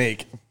easy to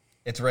make.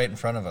 It's right in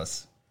front of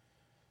us.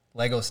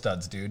 Lego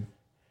studs, dude.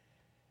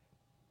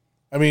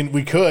 I mean,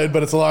 we could,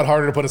 but it's a lot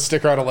harder to put a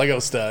sticker on a Lego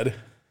stud.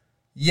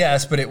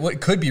 Yes, but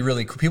could be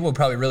really cool. People would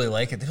probably really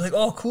like it. They'd be like,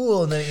 "Oh,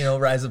 cool!" And then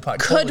Rise of the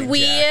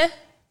Podcast.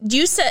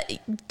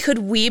 Could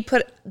we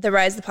put the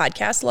Rise of the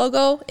Podcast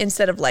logo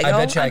instead of Lego? I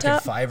bet you on I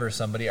top? could Fiverr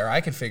somebody, or I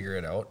could figure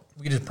it out.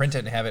 We could just print it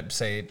and have it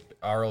say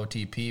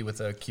ROTP with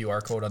a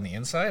QR code on the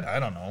inside. I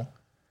don't know.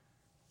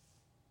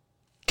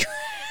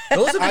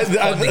 Those would be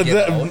fun to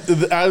get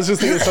out. I was just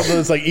thinking of something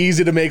that's like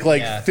easy to make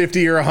like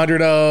 50 or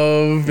 100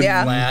 of.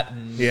 Yeah. Flat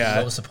and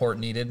no support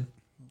needed.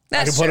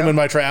 I can put them in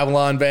my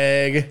travel-on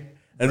bag.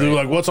 And they'd be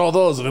like, what's all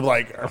those? And they'd be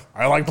like,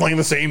 I like playing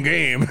the same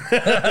game.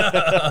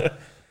 Hand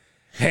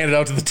it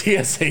out to the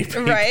TSA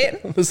people.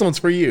 Right. This one's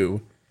for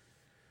you.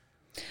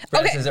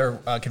 Okay. Is there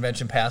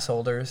convention pass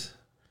holders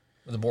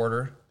with a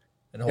border?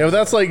 And Yeah, but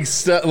that's like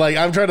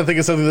I'm trying to think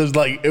of something that's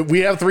like, we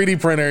have 3D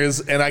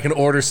printers and I can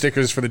order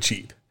stickers for the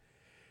cheap.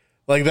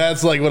 Like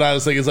that's like what I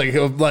was thinking. It's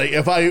like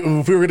if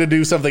we were gonna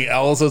do something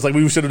else, it's like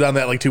we should have done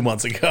that like 2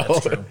 months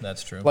ago.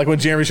 That's true. Like when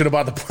Jeremy should have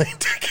bought the plane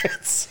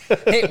tickets.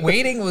 Hey,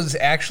 waiting was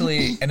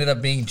actually ended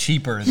up being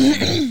cheaper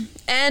than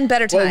And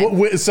better time.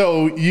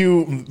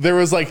 There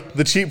was like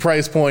the cheap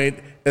price point,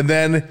 and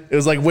then it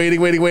was like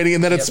waiting,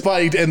 and then it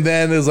spiked, and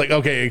then it was like,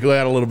 okay, go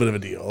add a little bit of a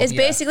deal. It's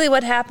basically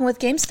what happened with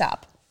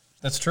GameStop.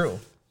 That's true.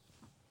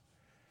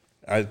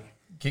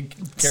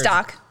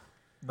 Stock.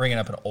 Bringing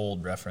up an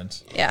old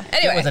reference. Yeah.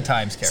 Anyway. With the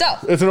times, Karen. So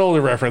It's an older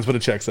reference, but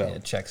it checks out.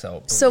 It checks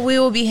out. So we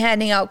will be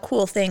handing out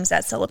cool things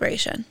at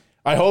Celebration.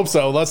 I hope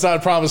so. Let's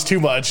not promise too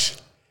much.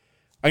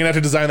 I'm gonna have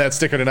to design that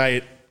sticker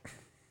tonight.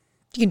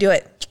 You can do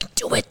it. You can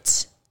do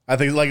it. I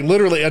think like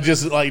literally, I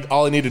just like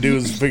all I need to do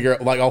is figure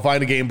out, like I'll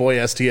find a Game Boy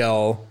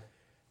STL,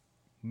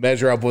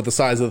 measure up what the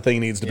size of the thing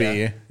needs to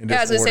be, and just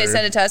I was going to say, order.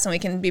 send it to us and we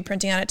can be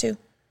printing on it too.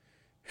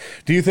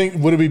 Do you think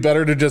would it be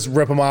better to just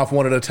rip them off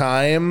one at a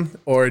time,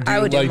 or do I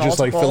you would do like just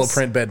like fill a multiples.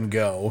 print bed and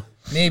go?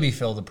 Maybe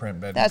fill the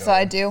print bed. That's what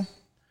I do.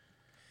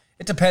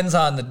 It depends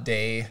on the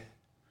day.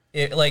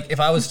 If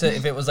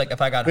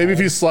I got Maybe home, if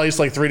you slice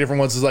like 3 different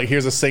ones, it's like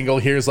here's a single,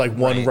 here's like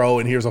one Right. row,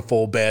 and here's a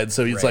full bed.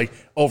 So it's Right. like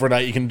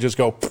overnight you can just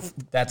go.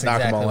 that's knock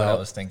 'em exactly all what I out.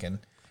 was thinking.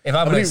 If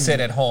I'm going to sit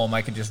at home,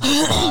 I could just rip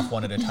them off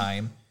one at a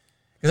time.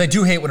 Because I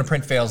do hate when a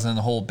print fails and then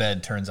the whole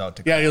bed turns out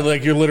to. Yeah,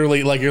 you're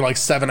literally like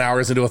 7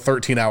 hours into a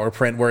 13-hour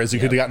print, whereas you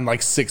could have gotten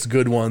like 6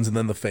 good ones and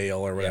then the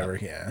fail or whatever.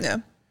 Yeah. Yeah.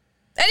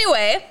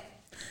 Anyway,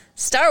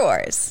 Star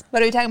Wars.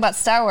 What are we talking about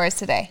Star Wars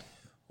today?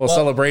 Well,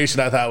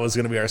 Celebration I thought was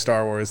going to be our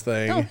Star Wars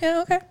thing, Oh,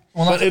 yeah, okay.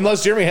 but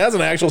unless Jeremy has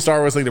an actual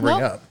Star Wars thing to bring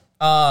Nope.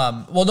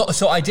 up. Well, no.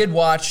 So I did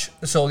watch.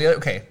 So the other,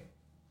 okay.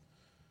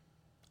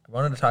 I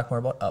wanted to talk more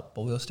about Up,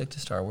 but we'll stick to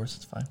Star Wars.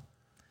 It's fine.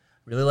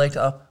 Really liked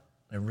Up.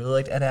 I really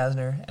liked Ed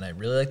Asner, and I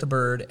really liked The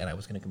Bird, and I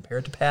was going to compare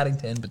it to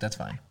Paddington, but that's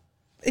fine.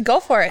 Go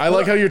for it. I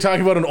like how you're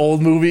talking about an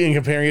old movie and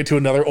comparing it to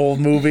another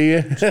old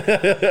movie.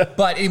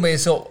 But anyway,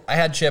 so I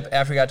had Chip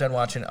after we got done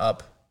watching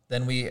Up.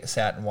 Then we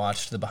sat and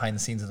watched the behind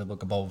the scenes of the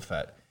Book of Boba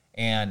Fett.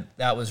 And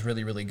that was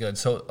really, really good.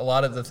 So a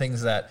lot of the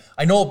things that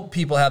I know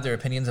people have their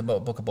opinions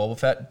about Book of Boba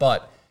Fett,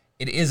 but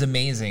it is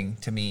amazing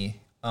to me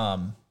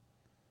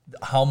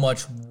how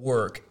much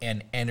work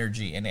and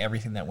energy and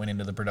everything that went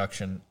into the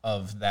production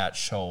of that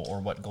show,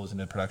 or what goes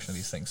into the production of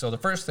these things. So the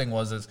first thing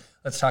is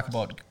let's talk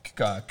about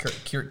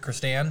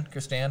Kirstan,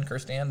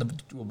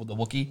 the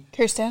Wookiee.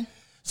 Kirsten.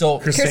 So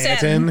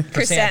Chrysanthemum.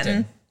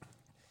 Chrysanthemum.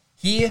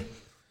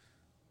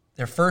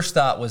 Their first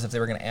thought was if they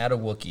were going to add a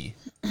Wookiee,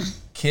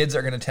 kids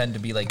are going to tend to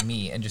be like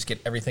me and just get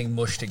everything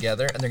mushed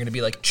together, and they're going to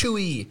be like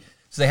Chewie.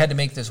 So they had to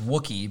make this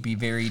Wookiee be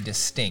very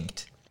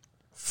distinct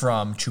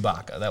from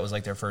Chewbacca. That was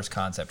like their first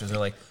concept. Is they're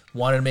like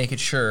wanted to make it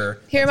sure.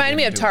 He reminded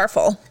me of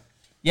Tarful.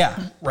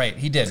 Yeah, right.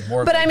 He did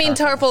more. But I mean,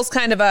 Tarful's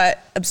kind of a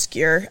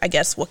obscure, I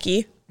guess,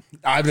 Wookiee.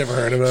 I've never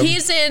heard of him. He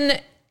is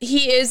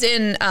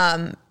in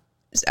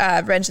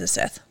Revenge of the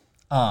Sith.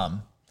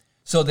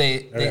 So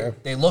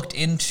they looked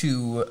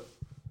into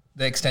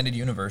the extended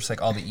universe,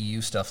 like all the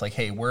EU stuff, like,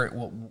 hey, we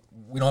don't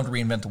have to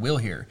reinvent the wheel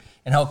here.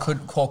 And how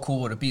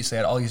cool would it be? So they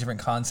had all these different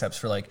concepts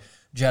for like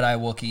Jedi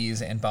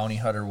Wookiees and bounty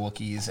hunter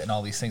Wookiees and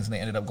all these things, and they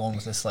ended up going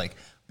with this like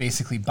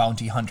basically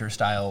bounty hunter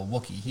style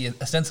Wookiee. He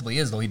ostensibly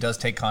is, though he does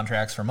take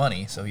contracts for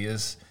money, so he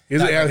is.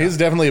 He's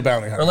definitely a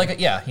bounty hunter. Or like,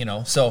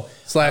 so.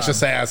 /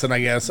 assassin, I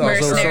guess. Also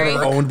Mercenary.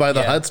 sort of owned by the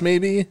Yeah. Hutts,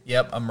 maybe?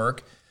 Yep, a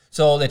merc.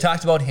 So they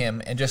talked about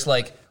him and just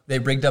like they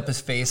rigged up his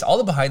face. All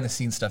the behind the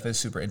scenes stuff is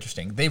super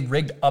interesting. They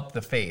rigged up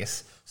the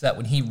face so that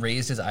when he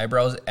raised his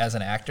eyebrows as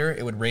an actor,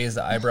 it would raise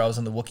the eyebrows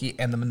on the Wookiee,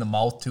 and then the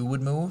mouth too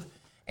would move.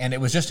 And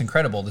it was just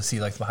incredible to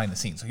see like behind the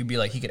scenes. So he'd be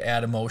like, he could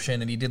add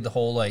emotion, and he did the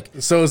whole like.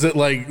 So is it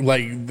like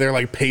they're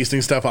like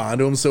pasting stuff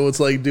onto him, so it's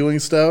like doing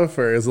stuff,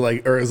 or is it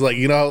like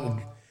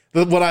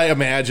what I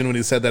imagine when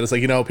he said that is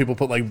like, people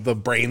put like the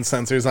brain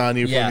sensors on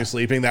you when you're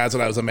sleeping. That's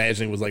what I was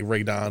imagining was like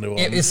rigged onto him.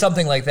 It is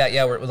something like that,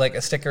 yeah, where it was like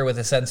a sticker with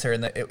a sensor,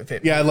 and you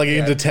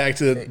can detect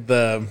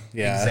the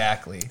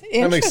exactly.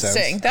 makes sense.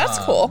 Interesting. That's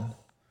cool.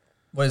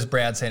 What is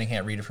Brad saying? He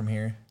can't read it from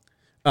here.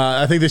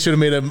 I think they should have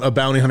made a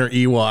bounty hunter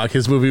Ewok.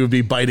 His movie would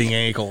be Biting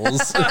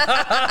Ankles.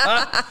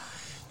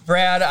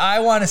 Brad, I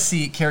want to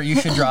see. Carrie, you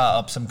should draw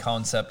up some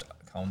concept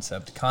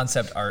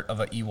art of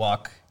an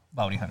Ewok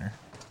bounty hunter.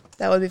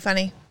 That would be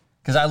funny.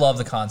 because I love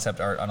the concept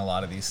art on a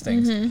lot of these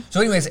things. So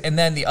anyways, and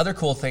then the other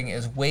cool thing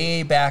is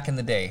way back in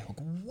the day,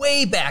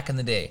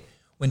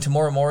 when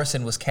Tamora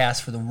Morrison was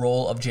cast for the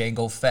role of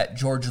Jango Fett,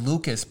 George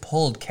Lucas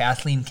pulled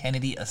Kathleen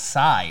Kennedy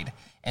aside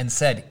and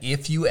said,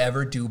 if you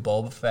ever do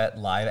Boba Fett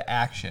live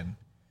action,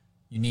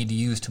 you need to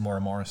use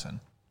Tamora Morrison.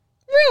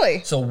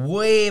 Really? So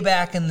way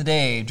back in the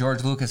day,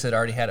 George Lucas had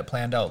already had it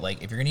planned out.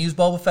 Like, if you're going to use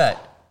Boba Fett,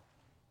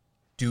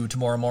 do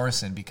Tamora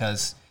Morrison,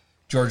 because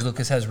George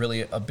Lucas has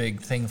really a big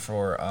thing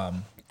for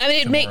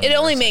it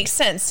only makes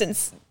sense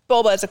since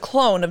Boba is a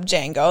clone of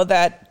Jango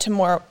that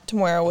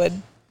Tamora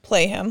would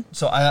play him.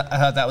 So I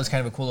thought that was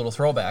kind of a cool little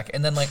throwback.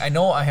 And then, like, I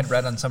know I had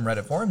read on some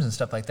Reddit forums and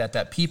stuff like that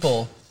that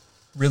people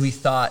really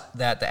thought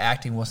that the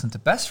acting wasn't the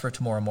best for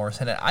Tamora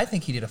Morrison, and I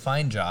think he did a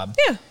fine job.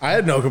 Yeah. I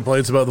had no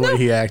complaints about the way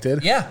he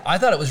acted. Yeah, I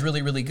thought it was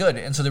really, really good.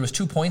 And so there was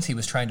 2 points he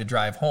was trying to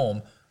drive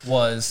home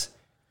was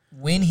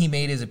when he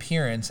made his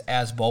appearance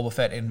as Boba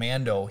Fett in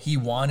Mando, he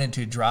wanted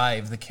to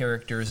drive the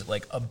character's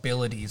like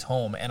abilities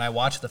home. And I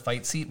watched the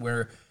fight scene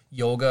where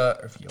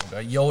Yoda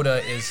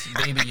is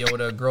Baby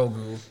Yoda,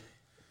 Grogu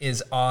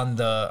is on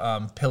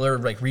the pillar,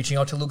 like reaching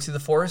out to Luke through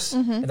the Force,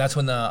 and that's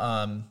when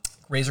the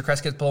Razor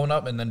Crest gets blown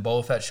up, and then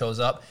Boba Fett shows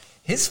up.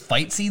 His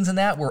fight scenes in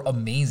that were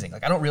amazing.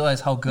 Like, I don't realize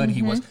how good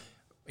he was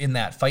in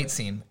that fight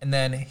scene. And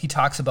then he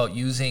talks about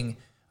using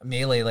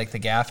melee like the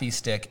gaffy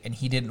stick, and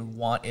he didn't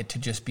want it to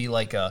just be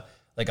like a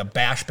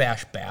bash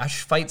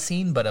fight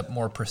scene, but a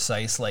more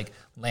precise, like,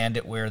 land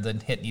it where the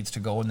hit needs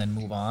to go and then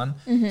move on.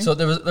 So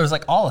there was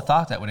like all the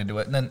thought that went into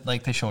it. And then,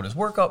 like, they showed his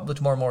workout,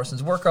 Tamora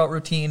Morrison's workout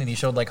routine, and he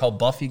showed like how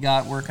buff he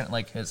got working,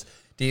 like his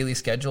daily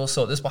schedule.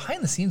 So this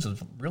behind the scenes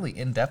was really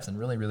in depth and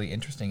really, really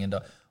interesting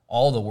into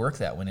all the work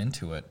that went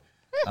into it.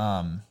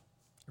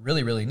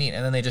 Really, really neat.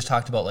 And then they just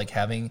talked about like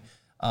having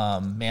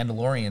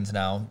Mandalorians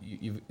now.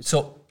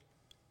 So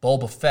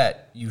Boba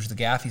Fett used the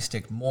gaffy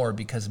stick more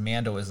because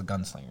Mando is the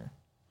gunslinger.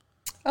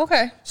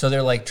 Okay. So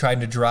they're like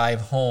trying to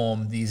drive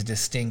home these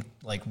distinct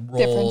like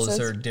roles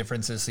or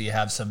differences, so you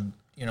have some,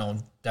 you know,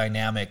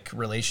 dynamic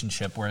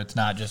relationship where they're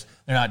not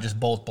just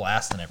both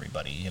blasting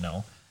everybody, you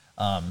know.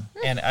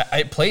 And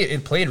it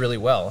played really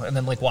well. And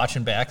then like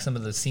watching back some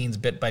of the scenes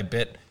bit by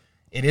bit,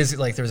 it is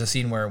like there's a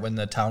scene where when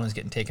the town is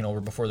getting taken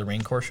over before the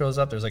Rain Corps shows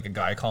up, there's like a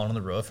guy calling on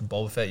the roof, and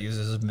Boba Fett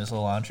uses his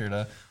missile launcher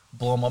to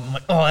blow him up. I'm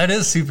like, oh, that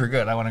is super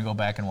good. I want to go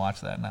back and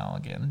watch that now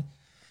again.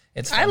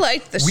 It's fun. I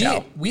liked the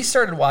show. We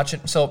started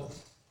watching, so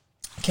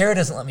Kara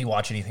doesn't let me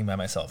watch anything by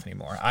myself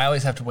anymore. I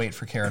always have to wait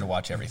for Kara to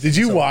watch everything. Did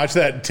you watch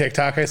that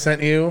TikTok I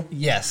sent you?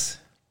 Yes.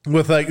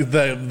 With like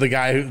the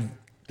guy who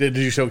did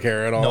you show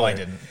Kara at all? No, I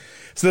didn't.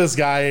 So this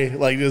guy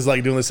like is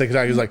like doing this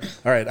TikTok. He's like,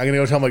 all right, I'm gonna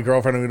go tell my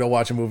girlfriend I'm gonna go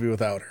watch a movie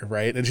without her,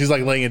 right? And she's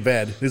like laying in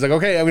bed. He's like,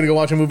 okay, I'm gonna go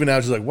watch a movie now.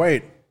 She's like,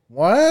 wait,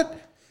 what?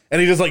 And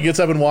he just like gets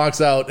up and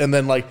walks out, and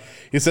then like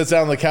he sits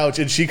down on the couch,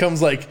 and she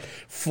comes like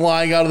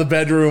flying out of the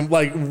bedroom,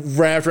 like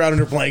wrapped around in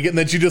her blanket, and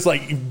then she just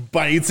like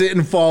bites it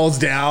and falls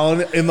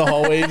down in the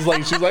hallways.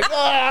 Like she's like,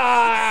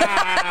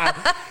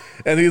 ah!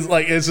 And he's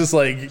like, it's just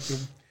like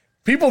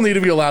people need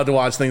to be allowed to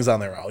watch things on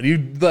their own.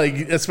 You like,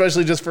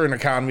 especially just for an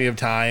economy of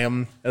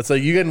time. It's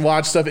like you can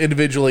watch stuff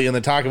individually and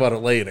then talk about it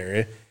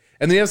later,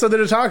 and then you have something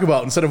to talk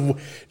about instead of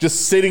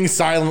just sitting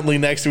silently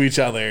next to each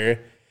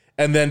other.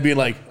 And then being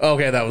like,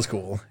 okay, that was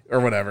cool, or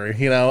whatever.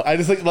 You know, I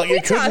just think like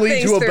it could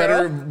lead to a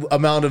better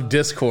amount of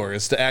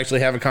discourse to actually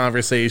have a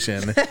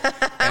conversation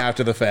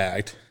after the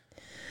fact.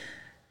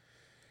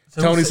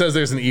 So Tony says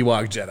there's an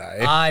Ewok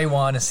Jedi. I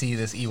want to see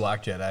this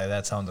Ewok Jedi.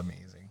 That sounds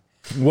amazing.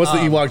 What's the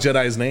Ewok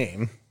Jedi's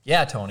name?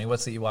 Yeah, Tony,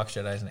 what's the Ewok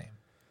Jedi's name?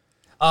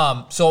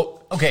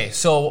 So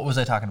what was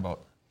I talking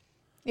about?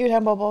 You were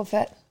talking about Boba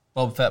Fett.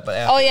 Boba Fett,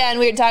 but oh yeah, and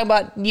we were talking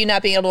about you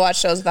not being able to watch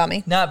shows without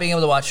me. Not being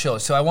able to watch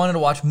shows. So I wanted to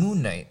watch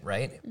Moon Knight,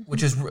 right?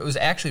 Which was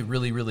actually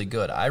really, really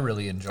good. I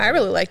really enjoyed it. I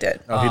really liked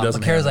it. Oh, he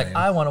doesn't. But Kara's like,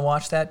 I want to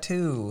watch that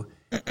too.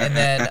 And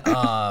then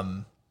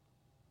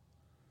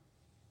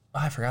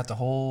I forgot the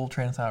whole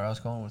train of thought where I was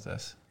going with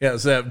this. Yeah,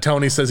 so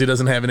Tony says he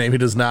doesn't have a name. He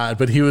does not,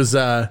 but he was.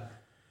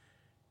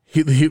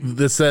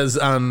 This says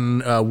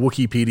on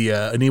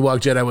Wikipedia, an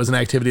Ewok Jedi was an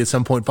activity at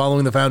some point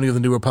following the founding of the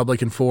New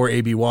Republic in 4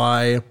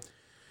 ABY.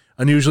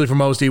 Unusually for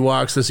most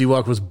Ewoks, this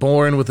Ewok was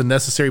born with the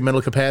necessary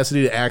mental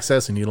capacity to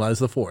access and utilize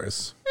the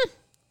Force.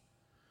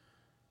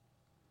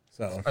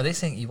 So, are they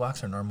saying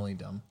Ewoks are normally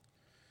dumb?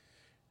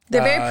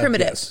 They're very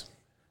primitive. Yes.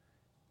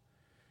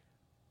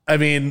 I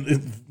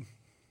mean,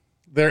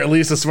 they're at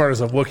least as smart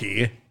as a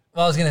Wookiee.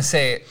 Well, I was gonna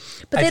say,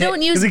 but they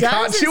don't use guns.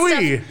 Caught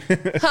Chewie.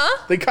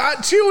 Huh? They caught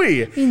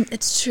Chewie. I mean,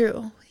 it's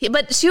true,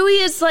 but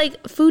Chewie is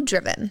like food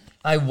driven.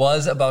 I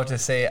was about to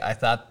say I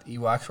thought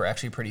Ewoks were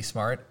actually pretty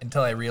smart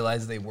until I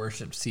realized they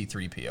worshipped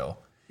C-3PO.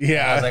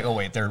 Yeah. I was like, oh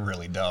wait, they're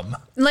really dumb.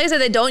 And like I said,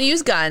 they don't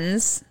use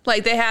guns.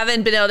 Like they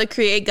haven't been able to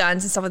create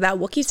guns and stuff like that.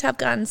 Wookiees have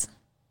guns.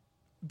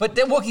 But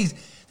the Wookiees,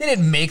 they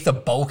didn't make the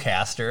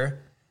bowcaster.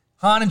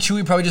 Han and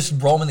Chewie probably just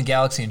roam in the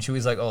galaxy, and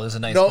Chewie's like, oh, there's a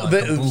nice gun.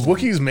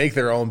 Wookiees make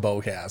their own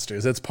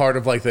bowcasters. It's part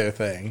of like their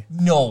thing.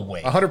 No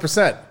way.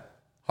 100%.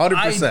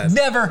 100%. I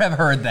never have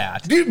heard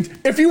that. Dude,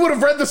 if you would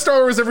have read the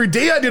Star Wars Every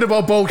Day I did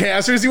about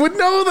bowcasters, you would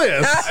know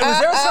this. Was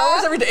there a Star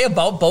Wars Every Day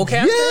about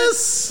bowcasters?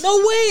 Yes.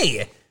 No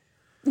way.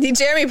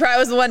 Jeremy probably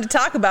was the one to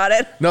talk about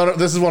it. No,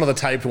 this is one of the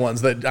typed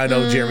ones that I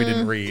know Jeremy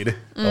didn't read.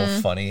 Oh,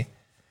 funny.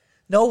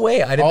 No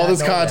way. I did All not this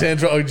know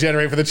content will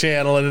generate for the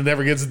channel and it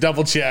never gets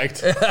double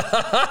checked. It's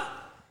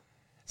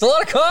a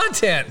lot of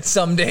content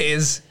some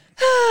days.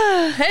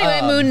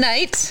 Anyway, Moon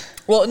Knight.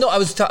 Well, no, I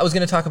was going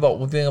to talk about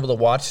being able to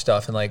watch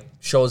stuff and like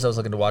shows I was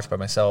looking to watch by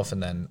myself,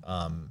 and then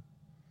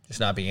just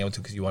not being able to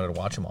because you wanted to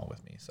watch them all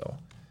with me. So,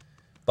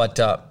 but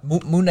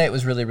Moon Knight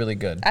was really, really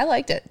good. I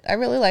liked it. I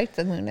really liked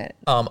the Moon Knight.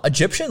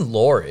 Egyptian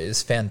lore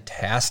is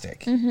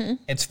fantastic.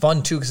 It's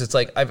fun too because it's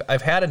like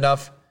I've had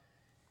enough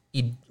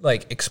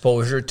like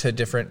exposure to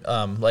different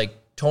like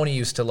Tony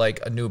used to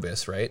like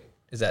Anubis, right?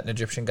 Is that an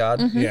Egyptian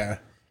god? Yeah.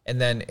 And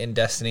then in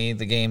Destiny,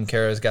 the game,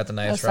 Kara's got the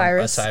knives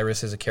Osiris. from.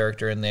 Osiris is a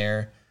character in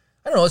there.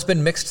 I don't know. It's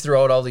been mixed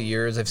throughout all the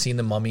years. I've seen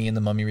The Mummy and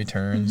The Mummy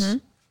Returns.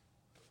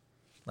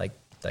 Like,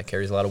 that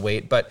carries a lot of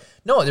weight. But,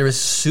 no, there was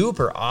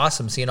super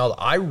awesome seeing all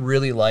I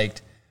really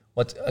liked,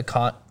 what's a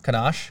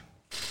Kanash?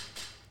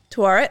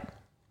 Tuaret.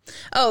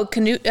 Oh,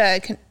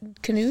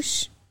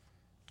 Kanoosh.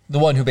 The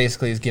one who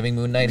basically is giving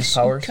Moon Knight his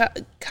powers?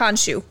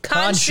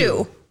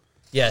 Khonshu.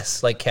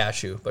 Yes, like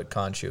cashew, but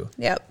Khonshu.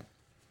 Yep.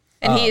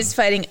 And he is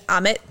fighting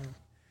Amit.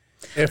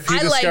 If he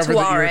I like discovered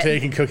that you were Tuaret.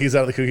 taking cookies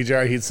out of the cookie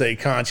jar, he'd say,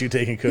 "Can't you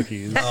taking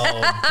cookies?"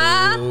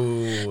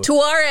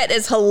 Tuaret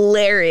is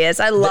hilarious.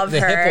 I love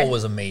the her. hippo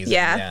was amazing.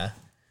 Yeah.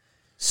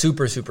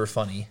 Super, super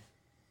funny.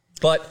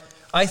 But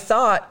I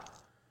thought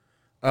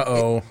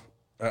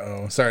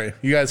Sorry,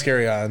 you guys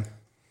carry on.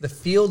 the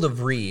Field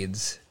of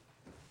Reeds,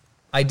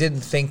 I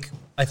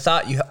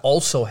thought you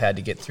also had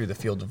to get through the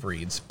Field of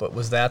Reeds, but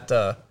was that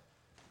did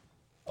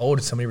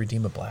somebody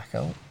redeem a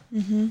blackout?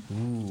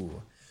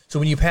 Ooh. So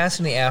when you pass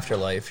in the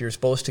afterlife, you're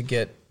supposed to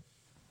get,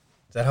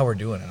 is that how we're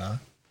doing it, huh?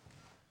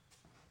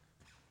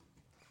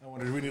 I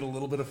wonder, do we need a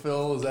little bit of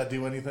fill? Does that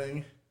do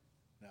anything?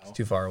 It's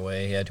too far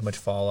away. Yeah, too much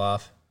fall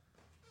off.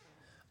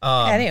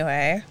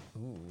 Anyway.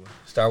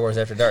 Star Wars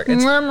After Dark. I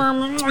like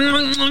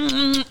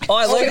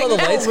how the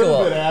lights A little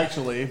go bit, up.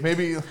 actually.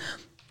 Maybe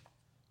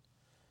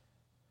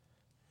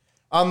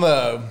on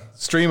the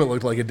stream it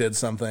looked like it did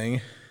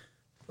something.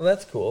 Well,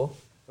 that's cool.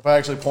 If I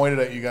actually pointed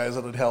at you guys,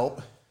 it would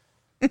help.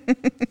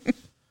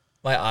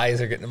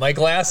 My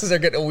glasses are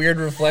getting a weird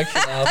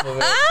reflection off of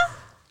it.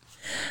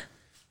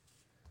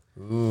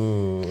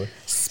 Ooh.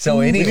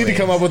 So anyway, We need to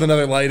come up with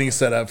another lighting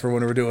setup for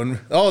when we're doing.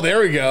 Oh, there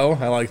we go.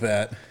 I like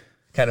that.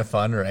 kind of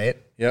fun, right?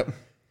 Yep.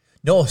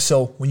 No,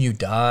 so when you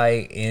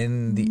die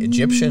in the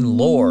Egyptian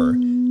lore,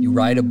 you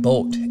ride a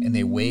boat and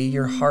they weigh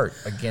your heart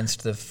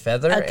against the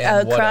feather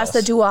and what Across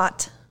else? the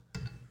Duat.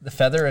 The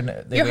feather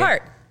and Your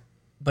heart.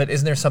 But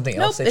isn't there something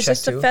else Nope, they it's check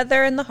just too? a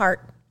feather in the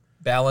heart.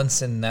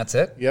 Balance and that's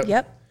it? Yep.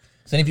 Yep.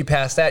 So then if you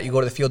pass that, you go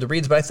to the Field of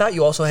Reeds. But I thought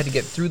you also had to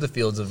get through the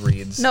Fields of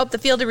Reeds. Nope, the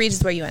Field of Reeds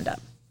is where you end up.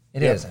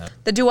 It Yep. is, huh?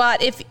 The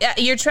Duat, if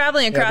you're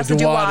traveling across the the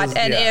Duat Duat, is-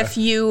 and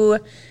yeah.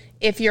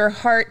 if your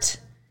heart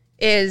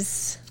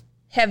is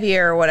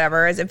heavier or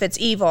whatever, as if it's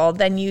evil,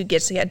 then you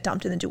get to get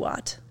dumped in the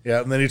Duat.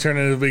 Yeah, and then you turn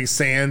into a big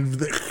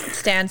sand.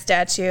 Stand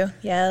statue.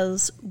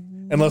 Yes.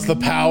 Unless the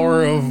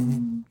power of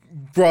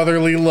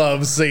brotherly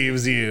love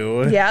saves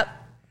you. Yep.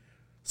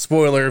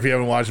 Spoiler if you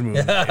haven't watched the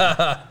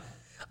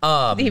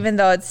movie. Even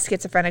though it's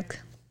schizophrenic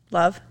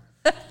love.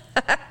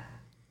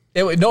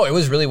 It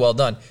was really well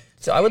done.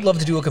 So I would love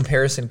to do a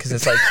comparison because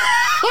it's like,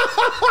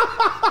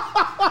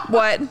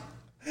 What?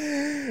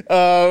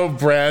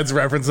 Brad's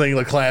referencing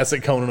the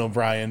classic Conan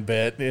O'Brien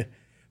bit.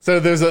 So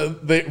there's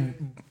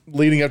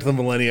leading up to the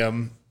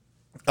millennium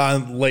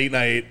on late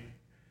night,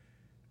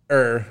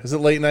 or is it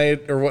late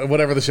night or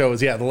whatever the show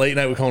is? Yeah, the late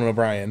night with Conan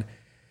O'Brien.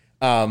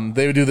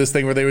 They would do this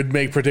thing where they would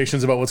make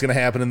predictions about what's going to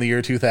happen in the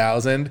year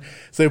 2000.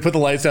 So they would put the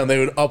lights down, they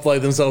would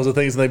uplight themselves with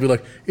things, and they'd be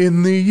like,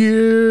 in the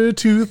year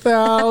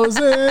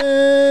 2000.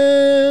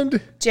 I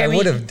Jeremy,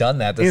 would have done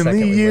that the In second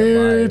the we went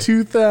year live.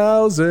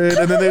 2000.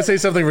 And then they'd say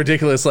something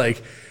ridiculous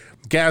like,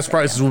 gas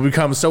prices will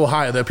become so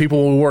high that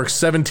people will work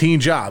 17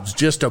 jobs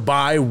just to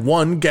buy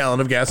 1 gallon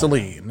of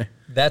gasoline.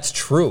 That's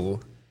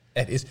true.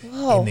 It is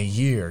Whoa. in the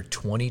year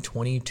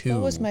 2022.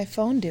 what was my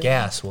phone doing?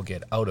 Gas will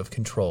get out of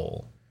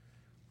control.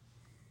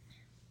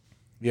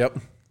 Yep.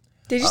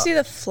 Did you see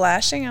the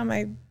flashing on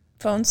my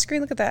phone screen?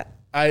 Look at that.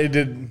 I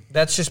did.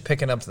 That's just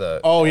picking up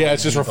the. Oh, yeah,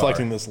 it's just bar.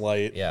 reflecting this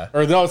light. Yeah.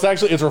 Or no, it's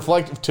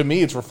reflecting, to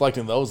me, it's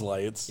reflecting those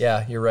lights.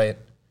 Yeah, you're right.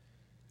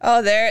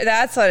 Oh, there.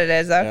 That's what it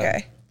is.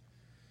 Okay.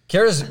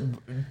 Kara's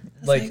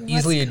like like,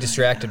 easily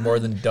distracted more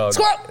than Doug.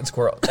 Squirrel! And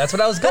Squirrel. That's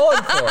what I was going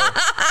for.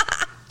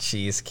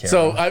 Jeez, Kara.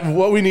 So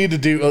what we need to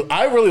do,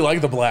 I really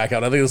like the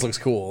blackout. I think this looks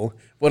cool.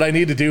 What I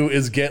need to do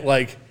is get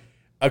like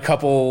a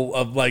couple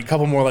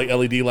more like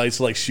LED lights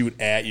to like shoot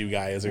at you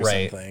guys or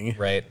something.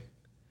 Right.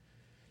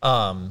 Do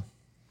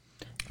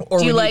Or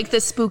you we like the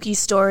spooky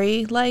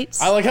story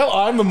lights? I like how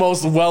I'm the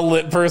most well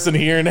lit person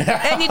here now.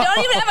 And you don't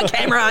even have a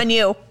camera on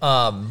you.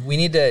 we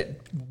need to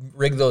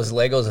rig those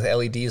Legos with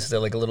LEDs so they're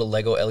like a little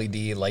Lego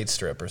LED light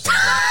strip or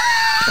something.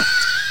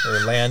 or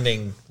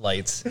landing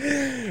lights.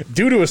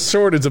 Due to a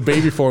shortage of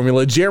baby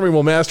formula, Jeremy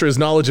will master his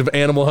knowledge of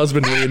animal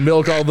husbandry and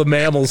milk all the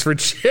mammals for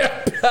Chip.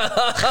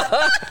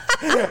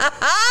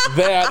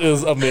 That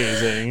is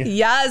amazing.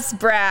 Yes,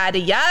 Brad.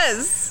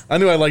 Yes. I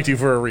knew I liked you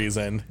for a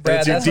reason. Brad,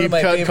 That's your that's one of deep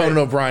my cut favorite- Conan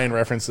O'Brien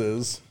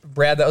references.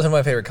 Brad, that was one of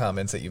my favorite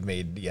comments that you've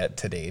made yet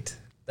to date.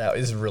 That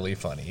is really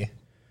funny.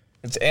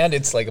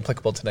 It's like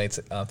applicable to tonight's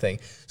thing.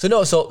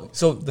 So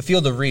the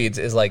Field of Reeds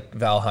is like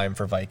Valheim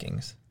for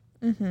Vikings.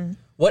 Mm-hmm.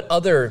 What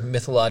other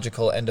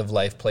mythological end of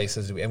life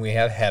places do we? And we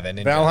have heaven.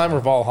 In Valheim or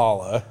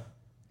Valhalla?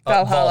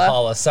 Valhalla.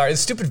 Valhalla. Sorry,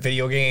 it's a stupid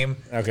video game.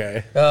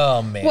 Okay.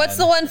 Oh man. What's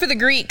the one for the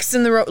Greeks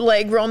and the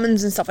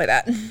Romans and stuff like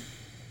that?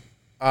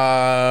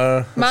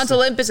 Mount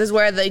Olympus is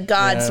where the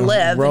gods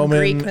live Roman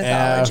in Greek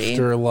mythology.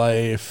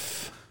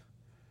 afterlife.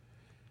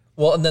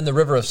 Well, and then the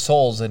River of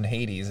Souls in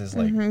Hades is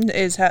like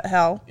Is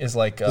hell. is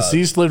like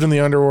Deceased lived in the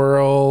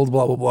underworld,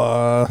 blah, blah,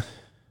 blah.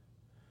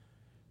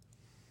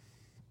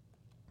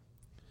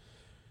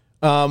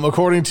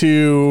 According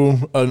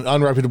to an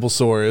unreputable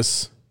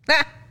source,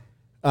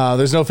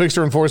 there's no fixed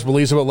or enforced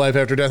beliefs about life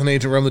after death in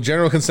ancient Rome. The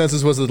general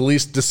consensus was that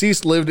the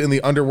deceased lived in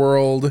the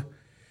underworld.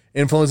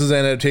 Influences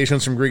and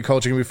adaptations from Greek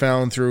culture can be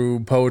found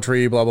through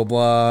poetry, blah, blah,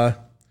 blah.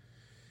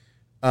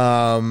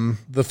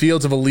 The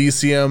fields of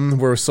Elysium,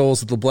 where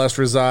souls of the blessed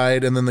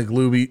reside, and then the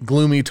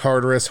gloomy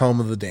Tartarus,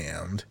 home of the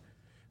damned.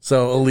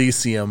 So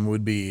Elysium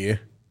would be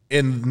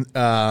in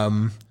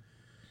the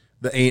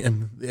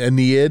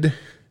Aeneid,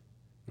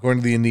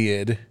 according to the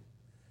Aeneid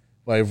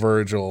by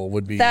Virgil,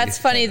 would be. That's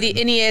funny. The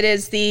Aeneid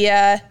is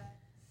the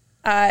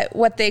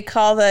what they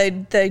call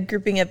the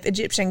grouping of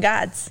Egyptian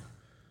gods.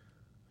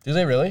 Do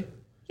they really?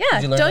 Yeah.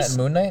 Did you learn that in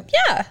Moon Knight?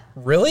 Yeah.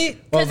 Really?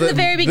 Because in the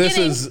very This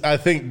beginning, is, I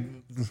think.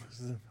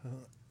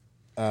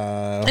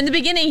 in the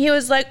beginning, he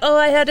was like, "Oh,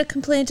 I had a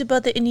complaint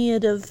about the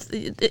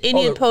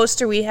Aeneid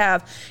poster we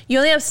have. You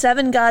only have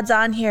 7 gods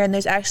on here, and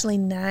there's actually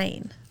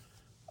 9."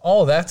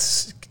 Oh,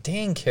 that's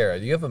dang, Kara.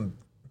 You have a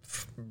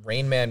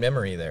Rain Man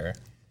memory there.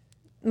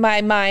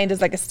 My mind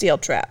is like a steel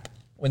trap.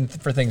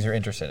 For things you're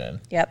interested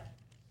in. Yep.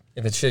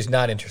 If it's just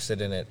not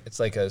interested in it, it's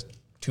like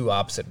two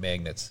opposite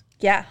magnets.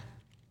 Yeah.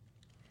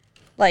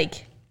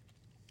 Like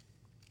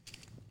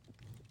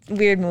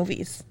weird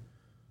movies.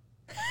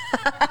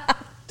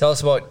 Tell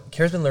us about.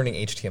 Kara's been learning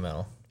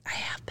HTML. I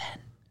have been.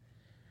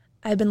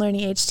 I've been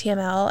learning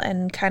HTML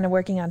and kind of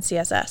working on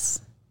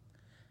CSS.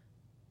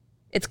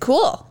 It's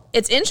cool.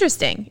 It's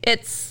interesting. I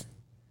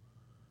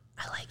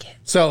like it.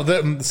 So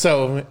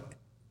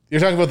you're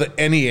talking about the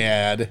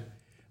Ennead.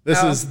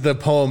 This is the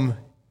poem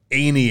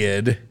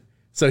Aeneid.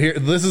 So here,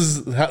 this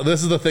is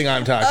the thing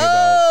I'm talking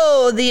about.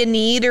 Oh, the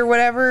Aeneid or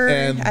whatever.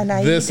 And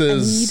this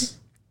is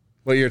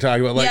what you're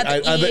talking about. Like,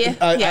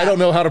 Yeah, I don't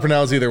know how to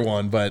pronounce either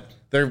one, but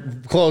they're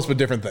close but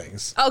different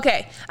things.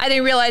 Okay. I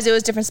didn't realize it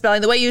was different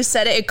spelling. The way you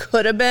said it, it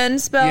could have been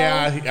spelled.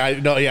 Yeah, I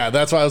know. Yeah,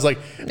 that's why I was like,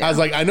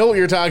 I know what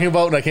you're talking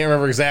about, and I can't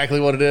remember exactly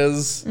what it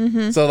is.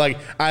 Mm-hmm. So like,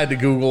 I had to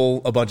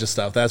Google a bunch of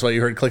stuff. That's why you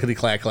heard clickety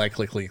clack clack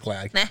clickety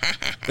clack.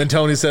 Then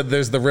Tony said,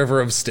 "There's the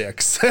River of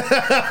Styx." Yes,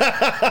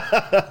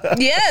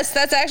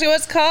 that's actually what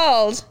it's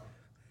called.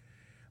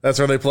 That's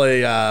where they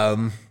play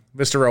Mr.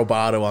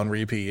 Roboto on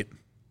repeat.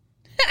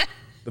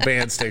 The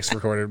band Styx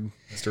recorded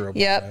Mr. Roboto.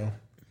 Yep.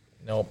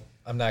 Nope.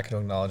 I'm not going to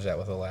acknowledge that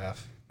with a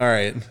laugh. All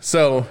right.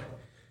 So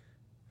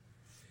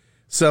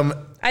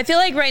I feel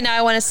like right now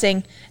I want to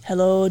sing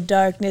 "Hello,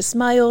 Darkness,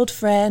 My Old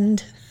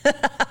Friend."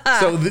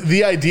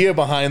 the idea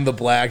behind the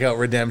Blackout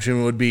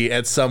Redemption would be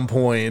at some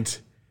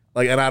point,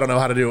 like, and I don't know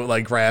how to do it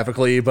like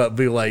graphically, but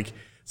be like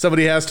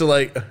somebody has to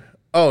like,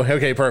 oh,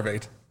 okay,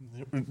 perfect.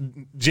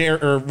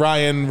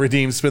 Ryan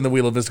redeems Spin the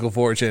Wheel of Mystical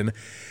Fortune.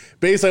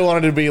 Basically, I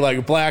wanted to be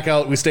like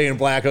Blackout. We stay in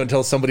Blackout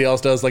until somebody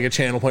else does like a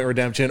Channel Point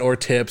Redemption or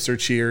Tips or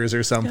Cheers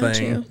or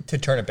something To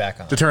turn it back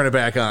on. to turn it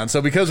back on.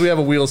 So because we have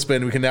a wheel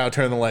spin, we can now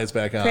turn the lights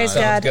back on. Praise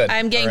God. good.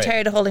 I'm getting All right.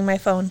 tired of holding my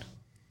phone.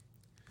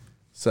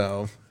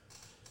 So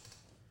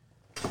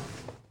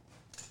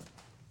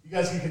you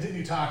guys can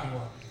continue talking.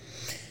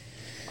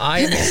 I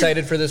am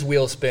excited for this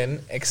wheel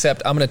spin,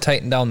 except I'm going to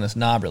tighten down this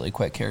knob really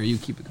quick, Kara. You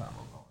keep it calm.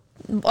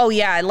 Oh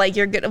yeah, like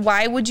you're good.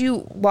 Why?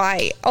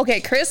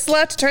 Okay, Chris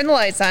left to turn the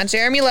lights on.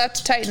 Jeremy left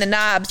to tighten the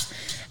knobs,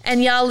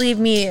 and y'all leave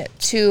me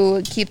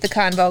to keep the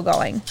convo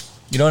going.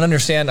 You don't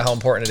understand how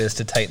important it is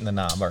to tighten the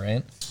knob, all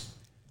right?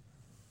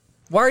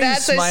 Why are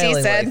That's you what she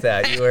smiling said. like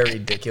that? You are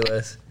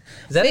ridiculous.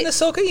 Is that an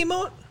Ahsoka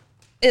emote?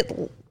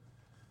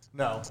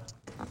 No.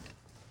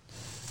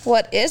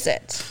 What is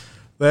it?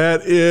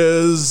 That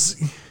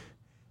is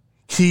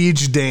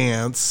Keege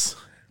Dance,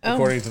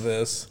 according to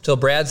this. So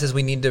Brad says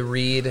we need to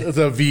read. It's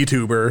a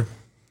VTuber.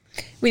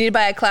 We need to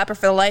buy a clapper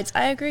for the lights.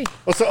 I agree.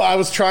 Well, so I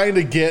was trying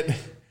to get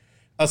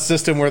a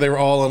system where they were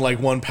all in like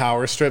one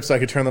power strip so I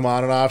could turn them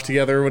on and off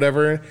together or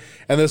whatever.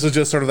 And this was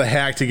just sort of the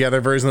hacked together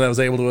version that I was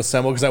able to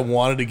assemble because I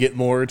wanted to get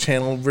more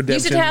channel redemption. You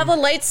should have a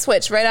light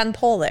switch right on the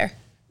pole there.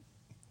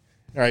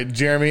 All right,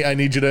 Jeremy, I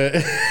need you to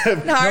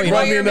Hardwire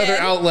run me another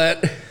man.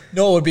 outlet.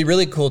 No, what would be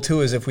really cool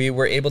too is if we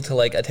were able to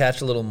like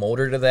attach a little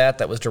motor to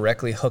that was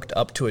directly hooked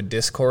up to a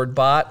Discord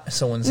bot.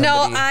 So when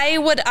somebody... No, I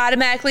would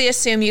automatically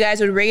assume you guys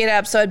would rig it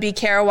up so it'd be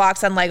Kara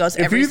walks on Legos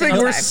If every you think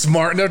single we're time.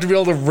 smart enough to be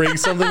able to rig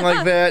something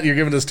like that, you're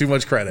giving us too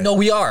much credit. No,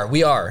 we are.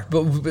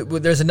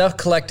 But there's enough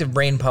collective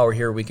brain power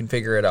here we can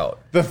figure it out.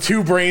 The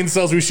 2 brain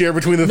cells we share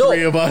between the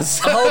 3 of us.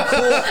 How cool...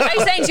 Are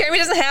you saying Jeremy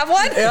doesn't have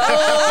one?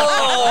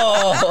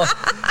 Oh!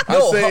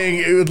 I'm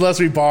saying unless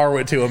we borrow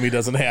it to him, he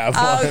doesn't have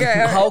one.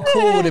 Okay. How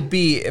cool would it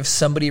be if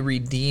somebody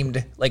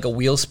redeemed like a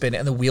wheel spin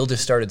and the wheel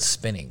just started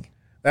spinning?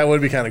 That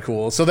would be kind of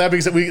cool. So that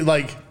being said,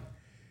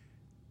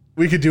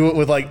 we could do it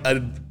with like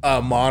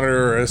a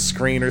monitor or a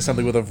screen or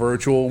something with a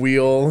virtual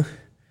wheel.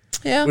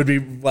 Yeah. Would be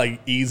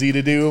like easy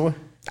to do.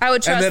 I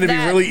would trust And then it'd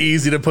that. be really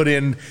easy to put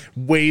in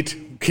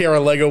weight, Kara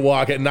Lego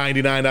walk at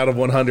 99 out of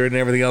 100 and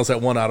everything else at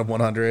 1 out of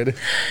 100.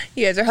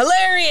 You guys are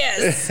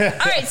hilarious. All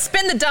right,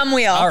 spin the dumb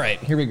wheel. All right,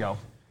 here we go.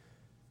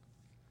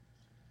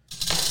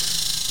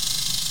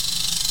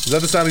 Is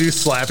that the sound of you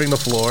slapping the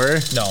floor?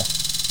 No,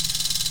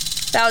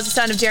 That was the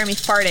sound of Jeremy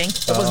farting.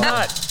 it was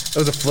not. That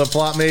was a flip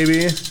flop,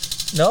 maybe.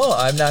 No,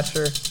 I'm not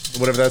sure.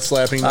 Whatever that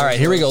slapping. All right,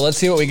 here we go. Let's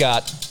see what we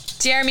got.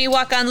 Jeremy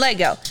walk on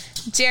Lego.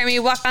 Jeremy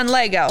walk on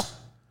Lego.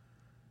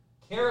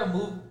 Kara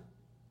move.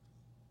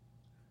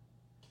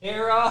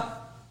 Kara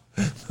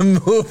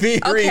movie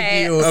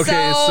Okay, review.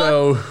 Okay,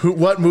 so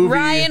what movie?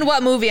 Ryan,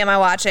 what movie am I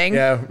watching?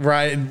 Yeah,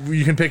 Ryan.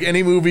 You can pick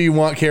any movie you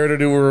want Kara to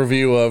do a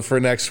review of for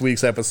next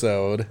week's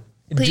episode.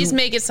 Please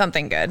make it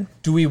something good.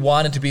 Do we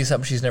want it to be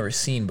something she's never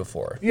seen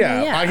before?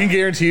 Yeah, Yeah. I can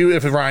guarantee you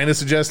if Ryan is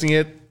suggesting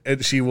it,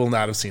 she will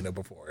not have seen it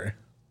before.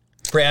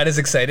 Brad is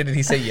excited. Did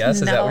he say yes?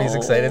 Is that what he's No.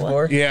 excited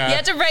for? Yeah. You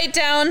have to write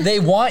down. They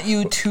want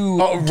you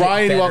to. Oh, get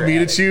Ryan, you want better me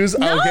to at it. choose?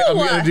 No. Okay, I'm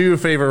going to do you a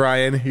favor,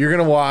 Ryan. You're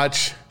going to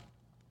watch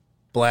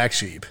Black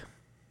Sheep,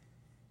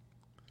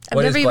 I've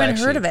What never is even Black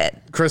heard Sheep? of it.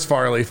 Chris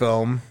Farley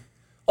film.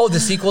 Oh, the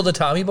sequel to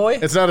Tommy Boy?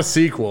 It's not a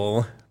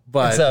sequel,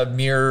 but It's a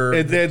mirror.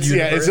 it's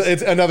universe.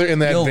 it's another in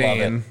that You'll vein.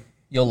 love it.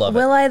 You'll love it.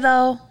 Will I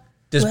though?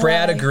 Does will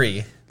Brad I?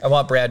 agree? I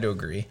want Brad to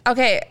agree.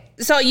 Okay,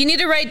 so you need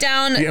to write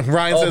down. Yeah,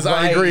 Ryan Oh, says I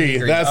Ryan agree.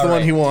 agrees. That's All the one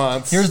right. he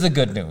wants. Here's the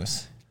good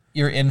news.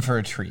 You're in for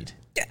a treat.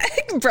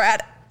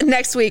 Brad,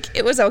 next week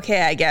it was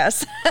okay, I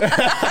guess.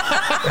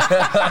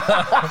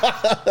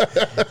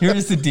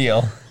 Here's the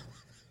deal.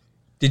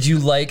 Did you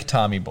like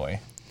Tommy Boy?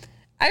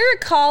 I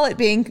recall it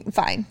being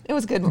fine. It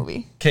was a good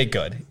movie. Okay,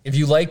 good. If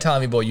you like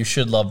Tommy Boy, you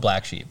should love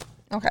Black Sheep.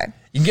 Okay.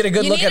 You can get a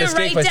good You look need at a to steak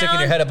write by sticking down-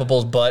 your head up a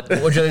bull's butt.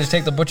 Would you just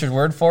take the butcher's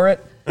word for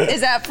it?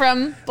 Is that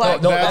from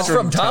Black? No, That's that's from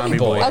from Tommy Tommy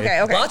Boy. Boy.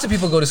 Okay, okay. Lots of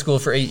people go to school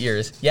for 8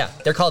 years. Yeah,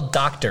 they're called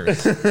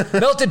doctors.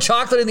 Melted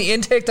chocolate in the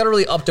intake, that'll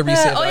really up the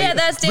resale oh, yeah, value.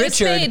 that's David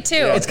Spade, too.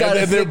 It's got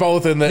And they're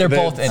both in They're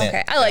both in Okay,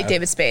 it. I like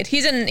David Spade.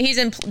 He's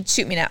in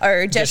Shoot Me Now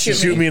or Just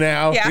Shoot me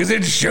now. Yeah. He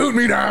said, "Shoot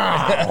me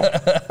now."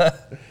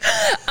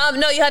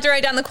 No, you have to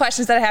write down the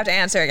questions that I have to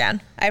answer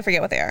again. I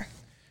forget what they are.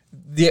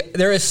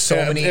 There is so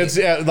many. It's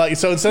like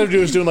so instead of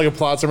just doing like a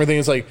plot summary thing,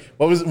 it's like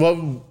what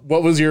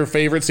was your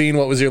favorite scene?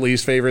 What was your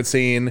least favorite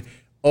scene?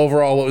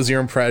 Overall, what was your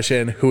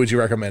impression? Who would you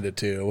recommend it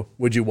to?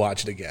 Would you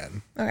watch it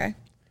again? Okay.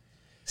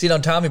 See,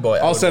 on Tommy Boy,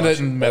 I I'll would send watch it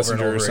in over and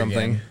Messenger or over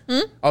something.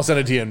 again. I'll send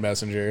it to you in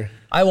Messenger.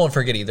 I won't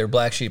forget either.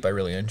 Black Sheep, I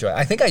really enjoy.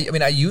 I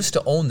mean, I used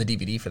to own the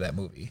DVD for that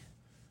movie.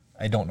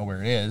 I don't know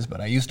where it is, but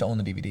I used to own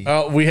the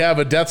DVD. We have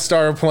a Death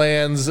Star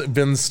plans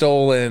been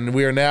stolen.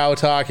 We are now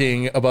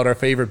talking about our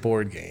favorite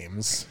board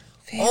games.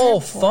 Oh,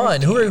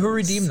 fun. Who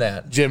redeemed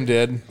that? Jim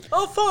did.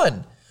 Oh,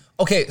 fun.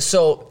 Okay,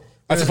 so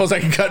I suppose I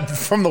can cut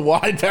from the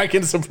wide back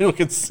in so people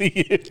can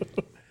see you.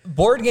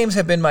 board games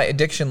have been my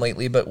addiction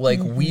lately, but like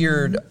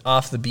weird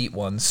off the beat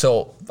ones.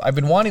 So I've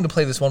been wanting to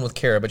play this one with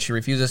Kara, but she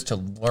refuses to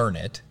learn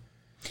it,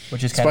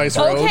 which is kind Spice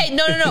of Road? Okay,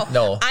 no.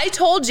 No. I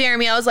told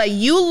Jeremy, I was like,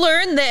 you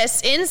learn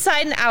this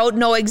inside and out,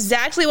 know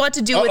exactly what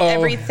to do with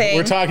everything.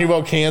 We're talking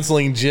about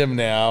canceling Jim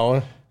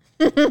now.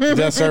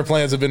 Death Star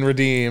plans have been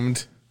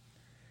redeemed.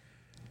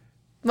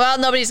 Well,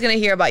 nobody's going to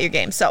hear about your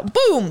game. So,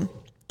 boom.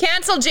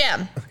 Cancel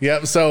Jim.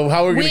 Yep. So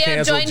how are we going We to have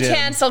cancel joined Jim?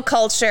 cancel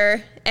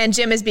culture, and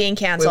Jim is being wait,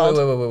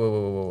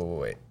 canceled.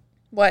 wait.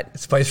 What?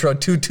 Spice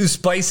Road too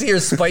spicy or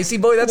spicy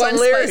boy? That's One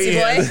hilarious.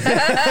 spicy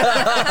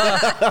boy.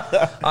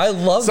 I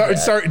love that.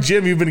 Sorry,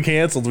 Jim, you've been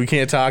canceled. We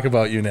can't talk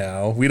about you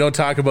now. We don't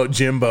talk about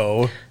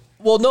Jimbo.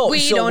 Well, no. We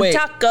so don't wait.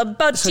 talk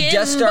about So Jimbo.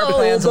 Death Star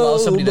plans allow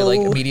somebody to like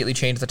immediately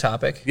change the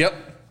topic. Yep.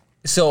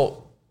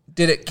 So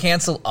did it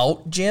cancel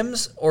out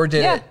Jim's or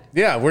did Yeah. it?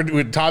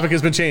 Yeah, topic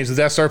has been changed. The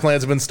Death Star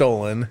plans have been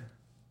stolen.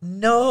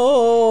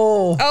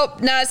 No. Oh,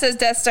 now it says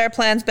Death Star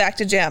plans back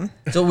to Jim.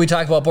 So we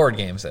talk about board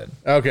games then.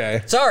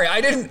 Okay. Sorry,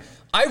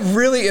 I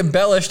really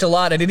embellished a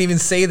lot. I didn't even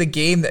say the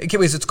game.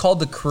 Anyways, it's called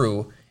The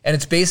Crew, and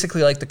it's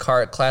basically like the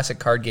classic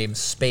card game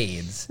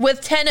Spades.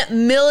 With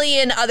 10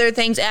 million other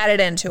things added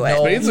into it.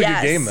 No. Spades is a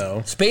Yes. good game,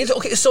 though. Spades.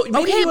 Okay, so maybe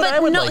Okay, you and I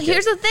but would no, like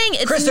here's it. the thing.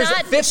 It's Chris, there's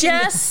not 50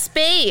 just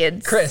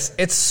spades. Chris,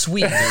 it's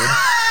sweet,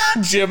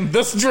 dude. Jim,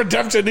 this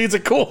redemption needs a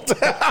cool down.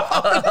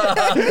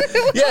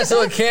 Yeah,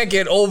 so it can't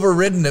get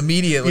overridden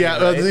immediately.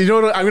 Yeah, right? you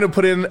know what? I'm going to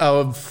put in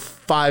a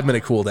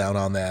 5-minute cooldown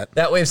on that.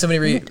 That way, if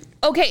somebody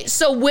Okay,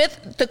 so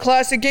with the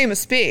classic game of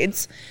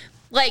spades,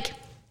 like,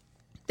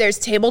 there's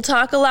table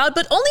talk allowed,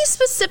 but only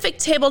specific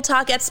table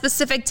talk at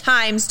specific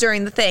times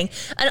during the thing.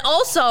 And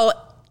also,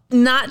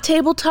 not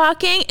table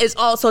talking is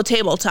also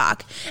table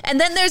talk. And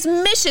then there's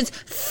missions.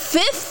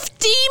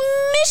 50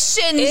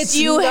 missions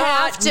you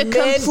have to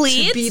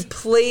complete. To be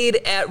played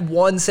at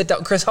one sit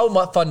down. Chris, how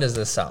fun does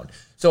this sound?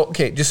 So,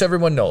 okay, just so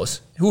everyone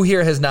knows, who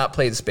here has not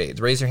played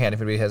spades? Raise your hand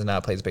if anybody has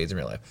not played spades in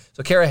real life.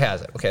 So, Kara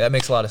has it. Okay, that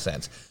makes a lot of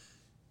sense.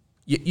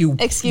 You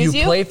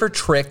play for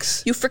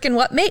tricks. You freaking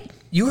what, mate?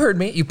 You heard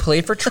me. You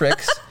play for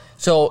tricks.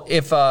 So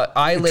if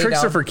I lay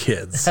Tricks down, are for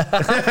kids.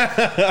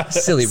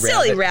 Silly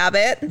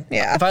rabbit.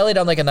 Yeah. If I lay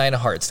down like a 9 of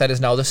hearts, that is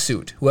now the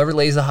suit. Whoever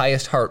lays the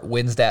highest heart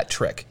wins that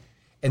trick.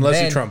 And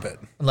Unless you trumpet.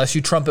 Unless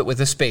you trumpet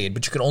with a spade.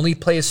 But you can only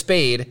play a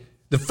spade,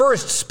 the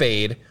first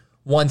spade,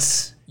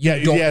 once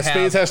you don't have...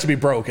 spades has to be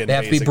broken. They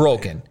have to be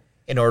broken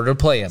in order to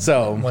play them.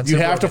 So you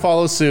have to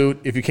follow suit.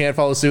 If you can't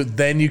follow suit,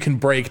 then you can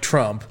break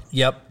trump.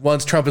 Yep.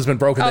 Once trump has been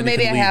broken, then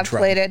maybe you can I have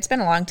trump. played it. It's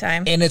been a long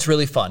time. And it's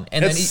really fun.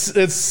 And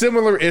it's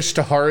similar-ish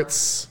to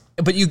hearts.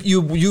 But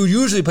you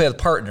usually play with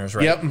partners,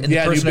 right? Yep. And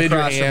you bid your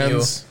across from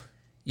hands.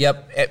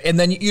 Yep. And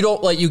then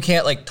you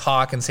can't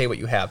talk and say what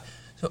you have.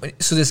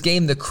 So this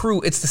game, the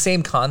crew, it's the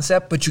same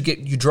concept, but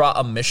you draw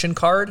a mission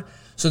card.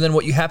 So then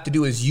what you have to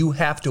do is you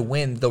have to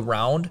win the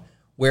round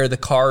where the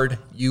card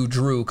you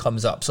drew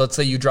comes up. So let's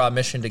say you draw a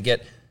mission to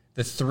get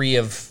the 3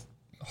 of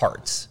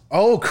hearts.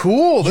 Oh,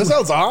 cool. This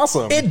sounds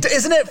awesome.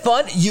 Isn't it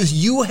fun?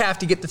 You have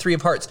to get the 3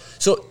 of hearts.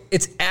 So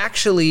it's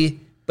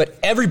actually, but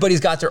everybody's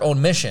got their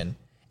own mission.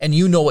 And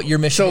you know what your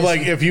mission is. So,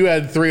 like, if you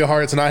had 3 of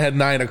hearts and I had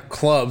 9 of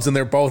clubs and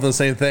they're both in the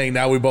same thing,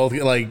 now we both,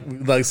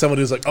 like someone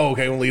who's like, oh,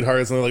 okay, we'll lead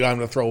hearts. And they're like, I'm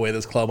going to throw away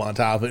this club on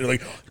top. And you're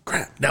like,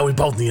 crap, now we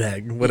both need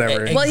egg,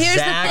 whatever. Well, here's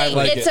the thing.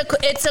 Like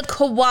it's a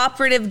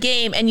cooperative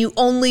game, and you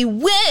only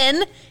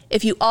win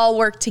if you all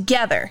work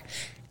together.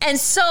 And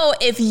so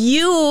if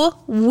you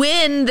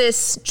win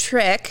this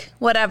trick,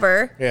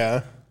 whatever,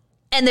 Yeah.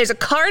 and there's a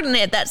card in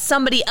it that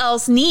somebody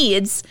else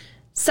needs,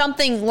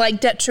 something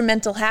like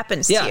detrimental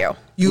happens to you.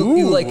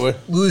 You like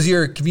lose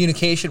your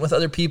communication with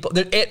other people.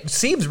 It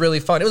seems really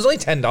fun. It was only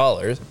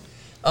 $10.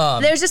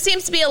 There just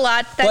seems to be a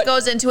lot that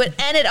goes into it,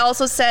 and it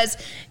also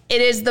says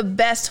it is the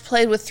best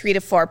played with 3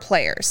 to 4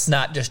 players.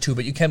 Not just 2,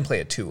 but you can play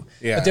it 2.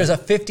 Yeah. But there's a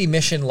 50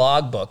 mission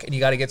logbook, and you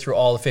got to get through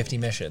all the 50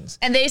 missions.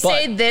 And they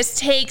say this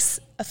takes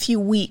a few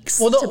weeks.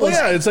 Well,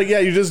 yeah, it's like,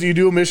 you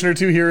do a mission or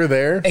 2 here or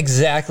there.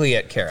 Exactly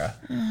it, Kara.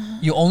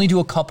 You only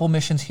do a couple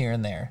missions here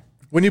and there.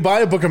 When you buy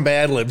a book of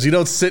Mad Libs, you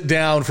don't sit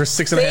down for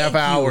 6.5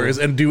 hours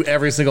and do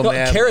every single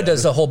Mad Lib. Kara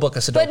does the whole book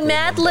of Sudoku. But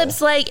Mad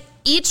Libs, like,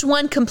 each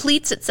one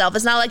completes itself.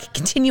 It's not like a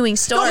continuing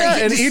story.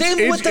 and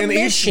with the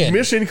mission. Each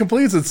mission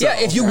completes itself.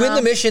 Yeah, if you win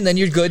the mission, then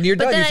you're good and you're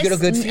done. You get a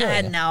good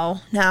feeling. No.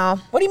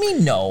 What do you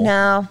mean, no?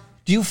 No.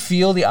 Do you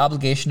feel the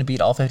obligation to beat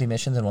all 50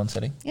 missions in one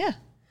sitting? Yeah.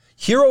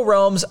 Hero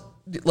Realms,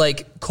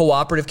 like,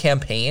 cooperative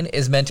campaign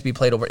is meant to be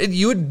played over.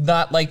 You would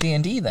not like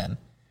D&D then.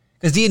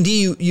 Because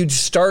D&D, you'd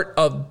start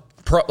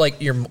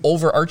your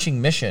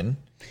overarching mission,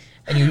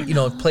 and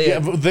you play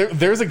it. But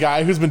there's a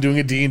guy who's been doing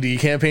a D&D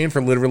campaign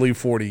for literally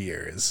 40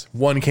 years.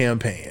 One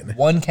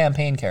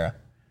campaign, Kara.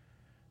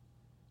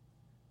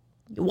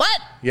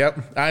 What?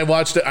 Yep, I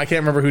watched it. I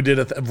can't remember who did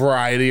a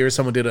Variety or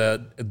someone did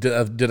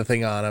a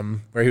thing on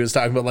him where he was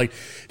talking about like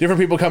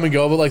different people come and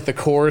go, but like the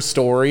core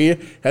story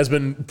has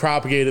been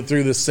propagated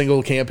through this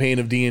single campaign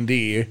of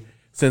D&D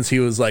since he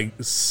was like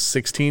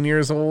 16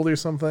 years old or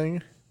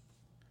something.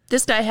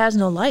 This guy has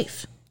no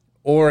life.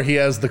 Or he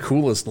has the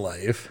coolest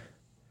life.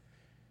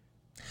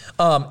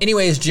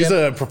 Anyways, Jim. He's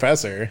a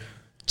professor.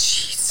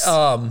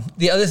 Jeez.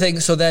 The other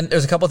thing, so then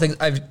there's a couple things.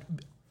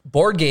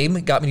 Board game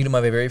got me to do my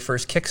very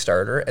first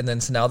Kickstarter, and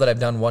then so now that I've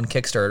done 1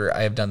 Kickstarter,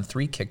 I have done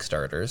 3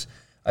 Kickstarters.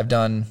 Have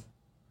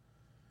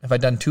I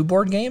done 2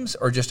 board games,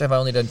 or just have I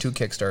only done 2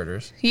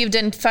 Kickstarters? You've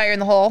done Fire in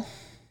the Hole.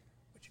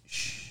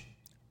 Is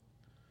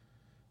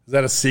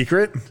that a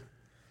secret?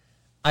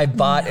 I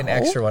bought an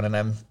extra one, and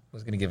I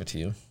was going to give it to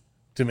you.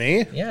 To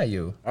me? Yeah,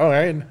 you. All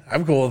right.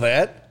 I'm cool with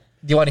that.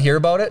 Do you want to hear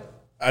about it?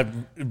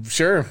 I'm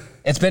sure.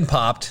 It's been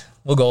popped.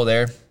 We'll go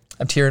there.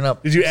 I'm tearing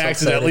up. Did you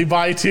accidentally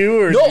buy 2?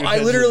 Or No, I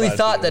literally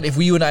thought that if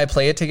you and I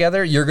play it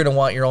together, you're going to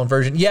want your own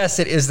version. Yes,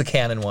 it is the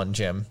canon one,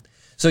 Jim.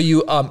 So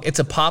it's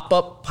a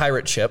pop-up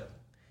pirate ship.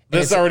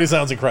 This already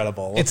sounds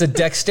incredible. It's a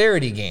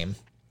dexterity game.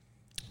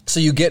 So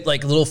you get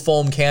like little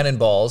foam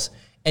cannonballs,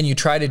 and you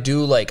try to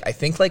do like, I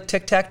think like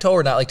tic-tac-toe,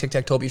 or not like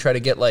tic-tac-toe, but you try to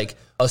get like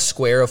a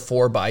square of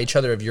 4 by each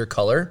other of your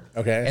color.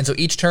 Okay. And so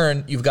each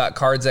turn, you've got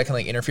cards that can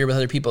like interfere with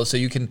other people. So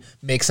you can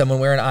make someone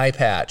wear an eye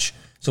patch.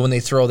 So when they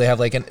throw, they have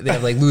like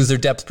lose their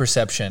depth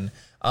perception.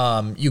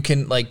 You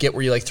can like get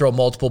where you like throw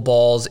multiple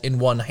balls in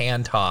one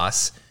hand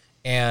toss.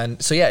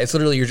 And so, yeah, it's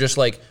literally, you're just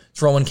like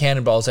throwing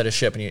cannonballs at a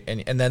ship.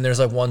 And then there's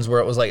like ones where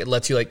it was like, it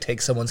lets you like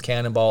take someone's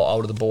cannonball out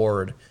of the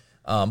board.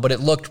 But it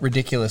looked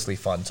ridiculously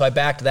fun. So I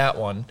backed that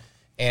one.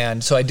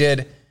 And so I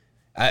did.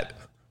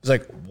 It's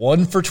like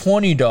one for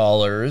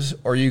 $20,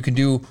 or you can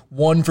do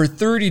one for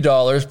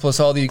 $30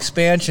 plus all the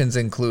expansions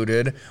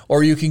included,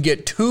 or you can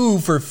get two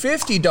for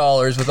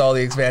 $50 with all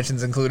the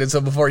expansions included. So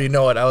before you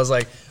know it, I was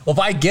like, well, if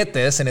I get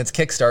this and it's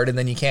Kickstarted and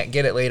then you can't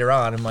get it later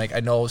on, I'm like,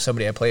 I know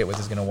somebody I play it with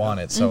is going to want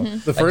it. So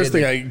The first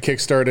thing I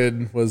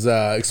kickstarted was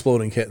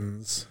Exploding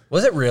Kittens.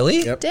 Was it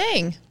really? Yep.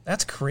 Dang.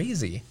 That's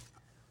crazy.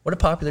 What a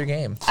popular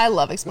game. I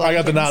love Exploding I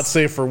got the Kittens. Not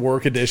Safe for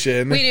Work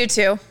edition. We do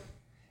too.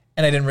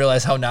 And I didn't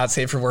realize how not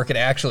safe for work it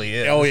actually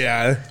is. Oh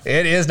yeah.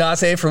 It is not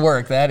safe for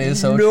work. That is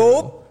so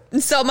true.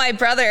 So my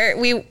brother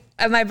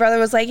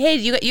was like, hey,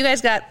 you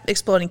guys got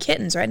Exploding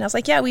Kittens, right? And I was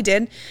like, yeah, we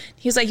did.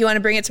 He was like, you want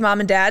to bring it to mom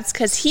and dad's?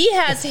 Because he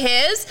has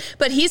his,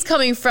 but he's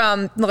coming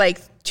from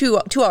like two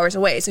hours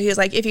away. So he was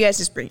like, if you guys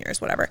just bring yours,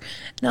 whatever. And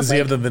I was Does he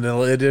have the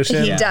vanilla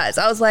edition? He does.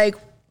 I was like,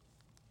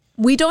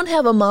 we don't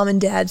have a mom and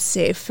dad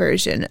safe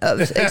version of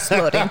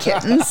Exploding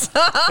Kittens.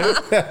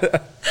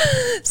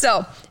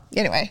 So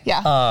anyway,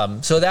 yeah.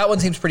 So that one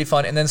seems pretty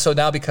fun. And then so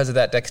now because of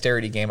that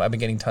dexterity game, I've been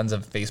getting tons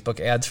of Facebook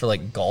ads for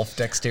like golf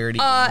dexterity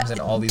games and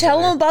all these. Tell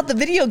other- them about the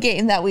video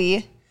game that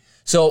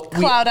So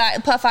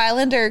Puff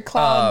Island or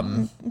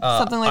Cloud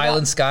something like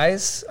Island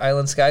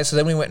that. Skies. So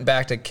then we went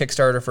back to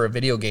Kickstarter for a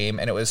video game,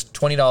 and it was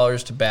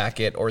 $20 to back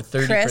it or $30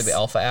 for Chris, the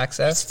alpha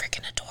access. It's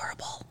freaking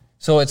adorable.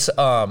 So it's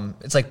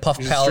like Puff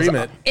Pals. stream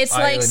it. It's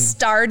Island. like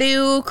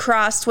Stardew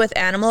crossed with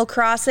Animal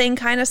Crossing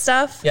kind of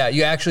stuff. Yeah,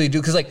 you actually do,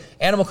 because like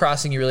Animal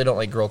Crossing, you really don't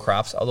like grow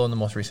crops. Although in the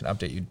most recent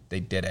update, they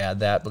did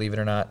add that, believe it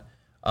or not.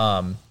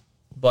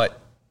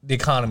 But the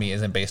economy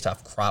isn't based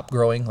off crop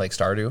growing like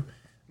Stardew.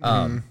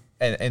 And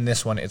in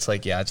this one, it's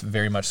like, yeah, it's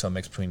very much so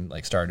mixed between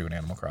like Stardew and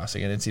Animal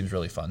Crossing, and it seems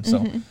really fun.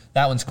 So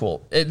that one's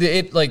cool.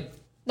 It like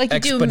you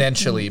do-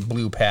 exponentially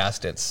blew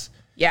past its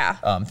Yeah.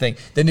 thing.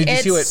 Then did you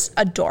see It's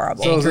what?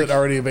 adorable. So is it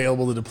already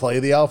available to play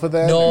the alpha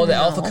then? No, the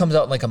alpha comes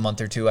out in like a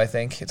month or two, I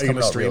think. It's Are you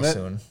coming gonna out real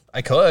stream it?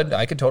 soon.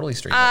 I could totally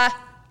stream it.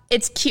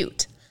 It's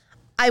cute.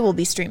 I will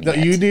be streaming No, it.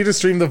 you need to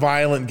stream the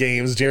violent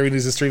games. Jerry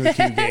needs to stream the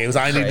cute games.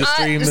 I need to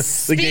stream the games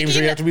speaking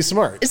where you have to be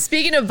smart.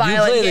 Speaking of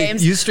violent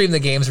games, You stream the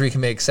games where you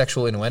can make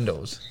sexual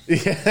innuendos.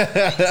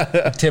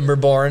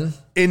 Timberborn,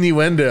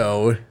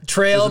 Innuendo.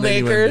 Trail is an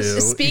Makers.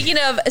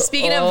 innuendo.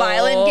 speaking of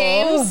violent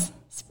games,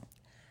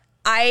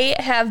 I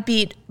have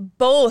beat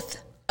both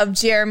of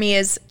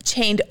Jeremy's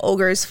chained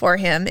ogres for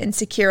him in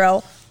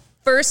Sekiro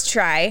first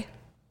try.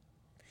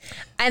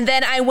 And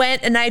then I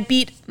went and I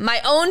beat my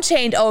own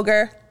chained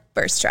ogre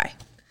first try.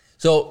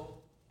 So,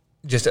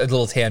 just a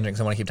little tangent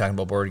because I want to keep talking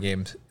about board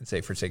games and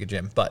say for sake of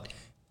Jim. But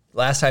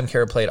last time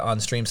Kara played on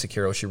stream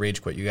Sekiro, she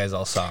rage quit. You guys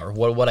all saw her.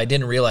 What I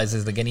didn't realize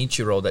is the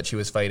Genichiro that she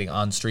was fighting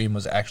on stream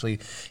was actually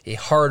a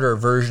harder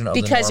version of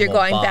Because the you're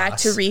normal going back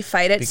boss. to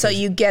refight it, so Because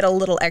you get a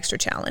little extra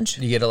challenge.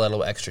 you get a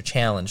little extra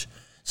challenge.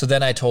 So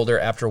then I told her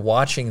after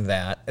watching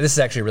that, and this is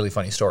actually a really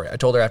funny story. I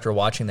told her after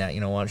watching that,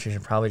 you know what, she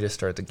should probably just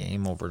start the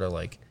game over to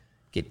like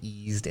get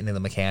eased into the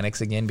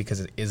mechanics again, because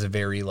it is a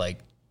very like,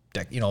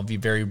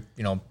 very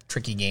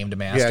tricky game to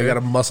master. Yeah, I got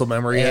a muscle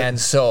memory. And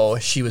so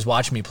she was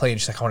watching me play, and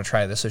she's like, I want to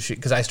try this. So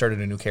because I started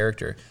a new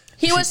character.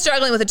 He was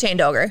struggling with a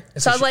chained ogre.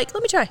 So I was like,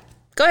 let me try.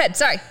 Go ahead.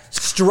 Sorry.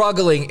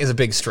 Struggling is a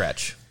big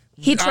stretch.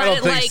 He I tried don't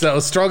it think like so.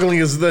 Struggling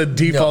is the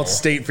default No.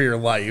 state for your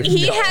life.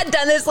 he had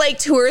done this like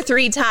 2 or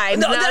 3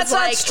 times. and I was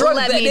like,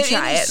 struggling. let me In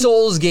try any it.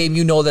 Souls game,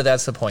 you know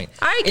that's the point.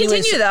 All right,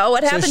 continue, though.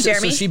 What happened,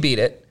 Jeremy? So she beat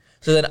it.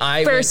 So then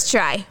First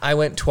try. I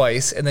went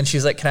twice, and then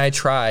she's like, "Can I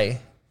try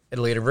a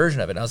later version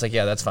of it?" And I was like,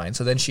 "Yeah, that's fine."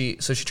 So then she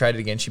tried it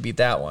again. She beat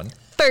that one.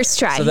 First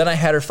try. So then I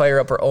had her fire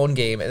up her own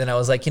game, and then I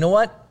was like, you know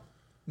what?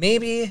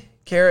 Maybe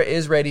Kara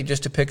is ready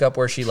just to pick up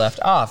where she left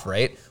off,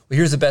 right? Well,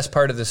 here's the best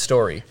part of this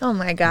story. oh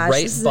my gosh,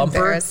 Right this is bumper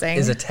embarrassing.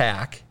 is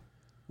attack.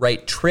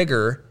 Right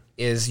trigger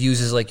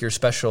uses like your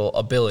special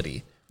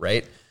ability,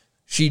 right?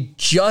 She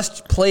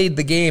just played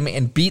the game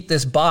and beat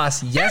this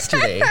boss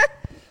yesterday.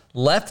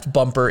 Left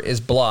bumper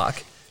is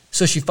block.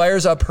 So she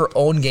fires up her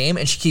own game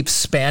and she keeps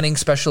spanning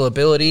special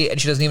ability,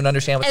 and she doesn't even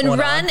understand what's and going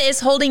run on.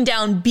 is holding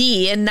down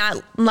B and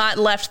not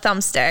left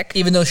thumbstick.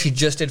 Even though she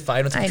just did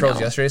fine with the I controls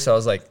know. yesterday, so I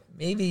was like,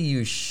 maybe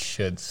you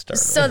should start.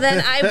 So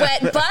then I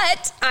went,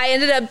 but I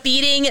ended up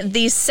beating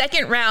the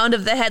second round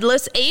of the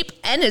headless ape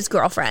and his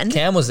girlfriend.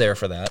 Cam was there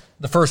for that.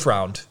 The first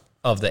round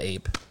of the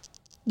ape.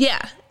 Yeah.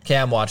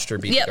 Cam watched her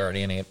beat Yep. the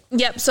Guardian ape.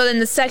 Yep. So then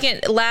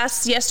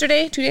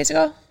yesterday, 3 days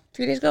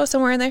ago,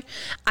 somewhere in there,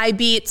 I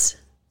beat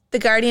the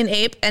Guardian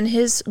ape and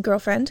his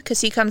girlfriend because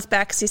he comes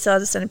back because he still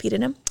has a centipede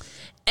in him.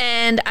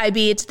 And I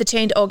beat the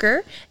chained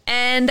ogre,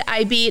 and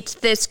I beat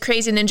this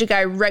crazy ninja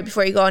guy right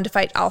before you go on to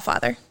fight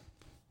Allfather.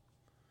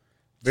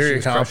 Very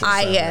accomplished.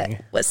 I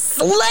was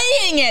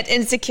slaying it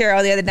in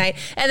Sekiro the other night.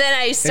 And then I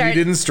And you started.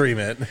 didn't stream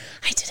it.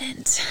 I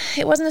didn't.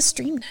 It wasn't a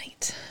stream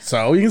night.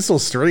 So you can still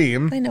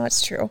stream. I know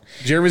it's true.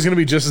 Jeremy's going to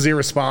be just as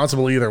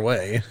irresponsible either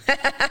way.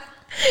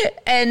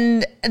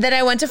 And then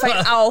I went to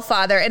fight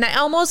Allfather, and I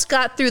almost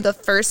got through the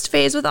first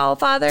phase with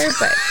Allfather,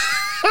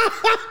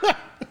 but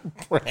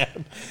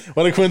Brad,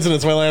 what a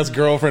coincidence. My last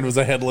girlfriend was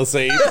a headless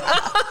ape.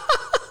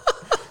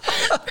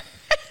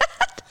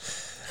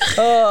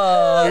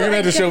 You're gonna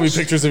have to show me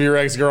pictures of your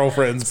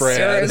ex-girlfriends, Brad.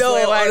 Seriously. No,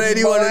 Like, what I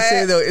do want to what?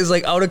 say though is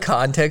like out of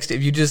context,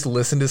 if you just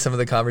listen to some of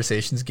the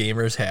conversations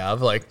gamers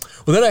have, like,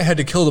 well, then I had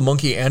to kill the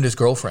monkey and his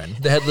girlfriend,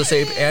 the headless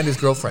ape and his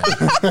girlfriend.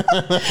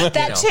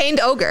 That chained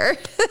ogre.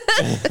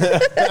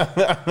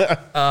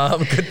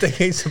 Good thing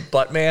he's a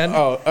butt man.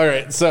 Oh, all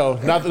right. So,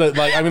 not that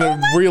like I'm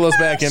gonna reel us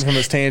back in from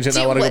this tangent.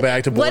 I want to go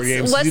back to board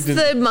games. What's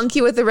the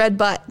monkey with the red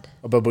butt?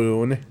 A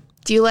baboon?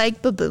 Do you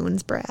like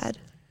baboons, Brad?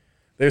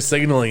 They're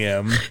signaling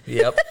him.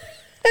 Yep,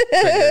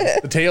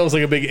 The tail is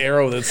like a big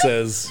arrow that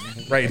says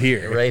right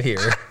here. right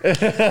here,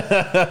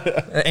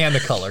 and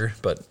the color.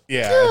 But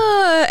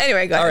Yeah.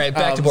 Anyway, go ahead. all right,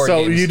 back to board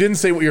so games. you didn't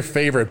say what your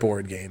favorite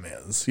board game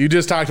is. You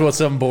just talked about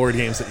some board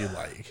games that you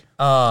like.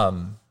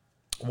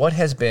 What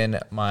has been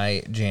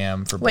my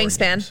jam for board Wingspan,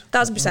 games?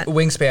 1000%.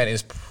 Wingspan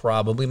is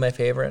probably my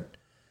favorite.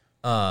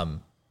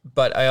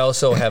 But I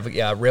also have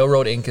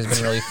Railroad Inc. has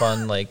been really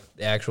fun, like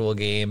the actual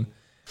game.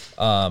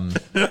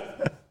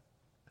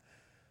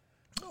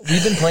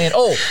 We've been playing.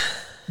 Oh,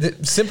 the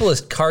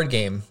simplest card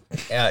game,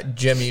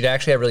 Jim. You'd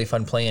actually have really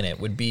fun playing it.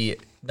 Would be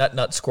Nut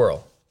Nut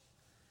Squirrel.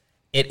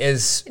 It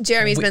is.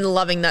 Jeremy's been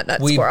loving Nut Nut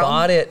We Squirrel.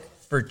 bought it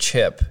for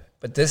Chip,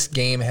 but this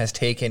game has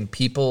taken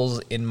people's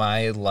in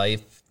my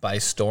life by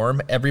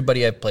storm.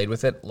 Everybody I've played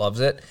with it loves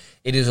it.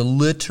 It is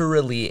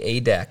literally a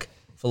deck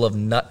full of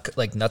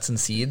nuts and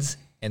seeds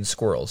and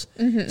squirrels.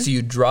 So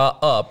you draw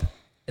up,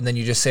 and then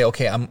you just say,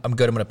 okay, I'm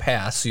good. I'm going to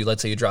pass. So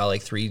let's say you draw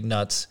like 3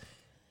 nuts,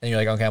 and you're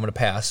like, okay, I'm going to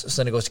pass.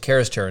 So then it goes to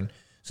Kara's turn.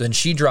 So then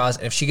she draws,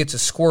 and if she gets a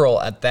squirrel,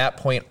 at that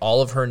point,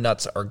 all of her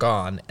nuts are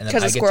gone. And then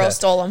 'Cause the squirrel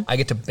stole 'em. I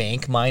get to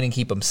bank mine and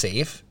keep them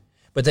safe.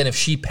 But then if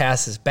she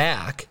passes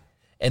back,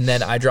 and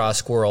then I draw a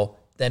squirrel,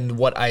 then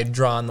what I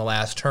draw on the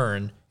last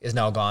turn is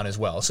now gone as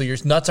well. So your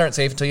nuts aren't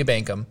safe until you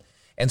bank them.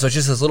 And so it's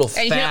just this little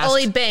And you can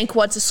only bank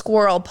once a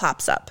squirrel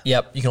pops up.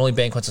 Yep, you can only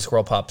bank once a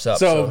squirrel pops up.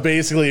 So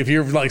basically, if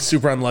you're like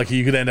super unlucky,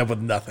 you could end up with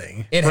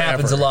nothing. It forever.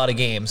 happens a lot of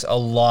games.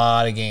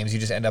 You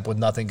just end up with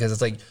nothing because it's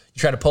like you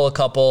try to pull a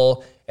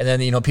couple, and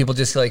then people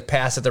just like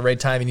pass at the right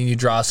time, and then you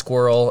draw a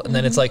squirrel, and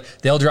then it's like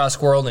they'll draw a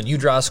squirrel, and then you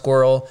draw a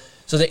squirrel.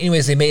 So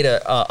anyways, they made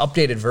a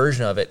updated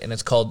version of it, and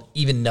it's called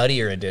Even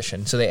Nuttier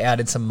Edition. So they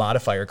added some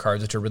modifier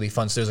cards, which are really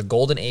fun. So there's a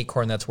golden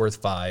acorn that's worth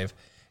 5,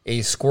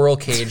 a squirrel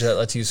cage that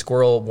lets you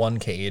squirrel 1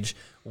 cage,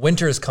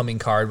 Winter's Coming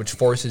card, which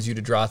forces you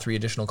to draw 3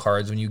 additional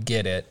cards when you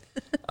get it.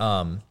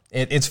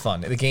 It's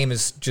fun. The game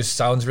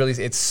sounds really.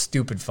 It's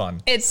stupid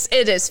fun. It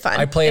is fun.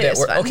 I played it.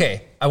 is fun.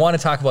 Okay, I want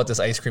to talk about this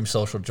ice cream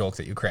social joke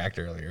that you cracked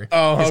earlier.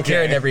 Oh, Because okay.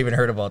 Kara never even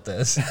heard about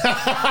this.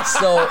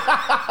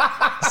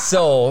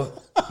 So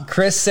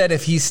Chris said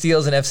if he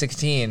steals an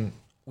F-16,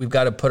 we've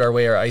got to put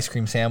away our ice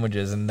cream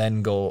sandwiches and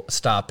then go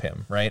stop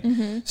him, right?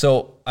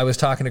 So I was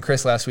talking to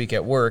Chris last week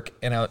at work,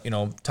 and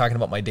talking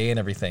about my day and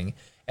everything.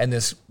 And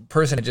this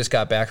person had just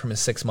got back from his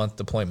 6-month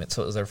deployment,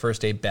 so it was their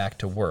first day back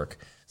to work.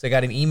 So I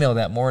got an email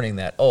that morning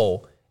that,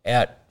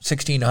 at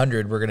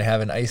 1600, we're going to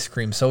have an ice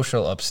cream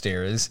social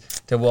upstairs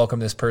to welcome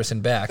this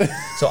person back.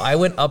 So I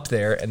went up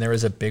there, and there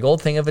was a big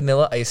old thing of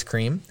vanilla ice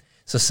cream.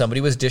 So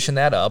somebody was dishing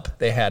that up.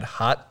 They had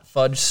hot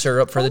fudge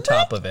syrup for the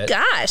top of it.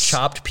 gosh.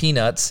 Chopped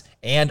peanuts,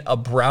 and a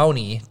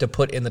brownie to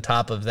put in the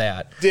top of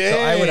that. Dang. So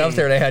I went up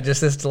there, and I had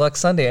just this deluxe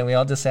sundae, and we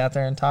all just sat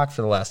there and talked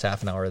for the last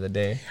half an hour of the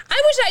day.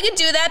 I wish I could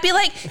do that. Be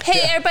like, hey,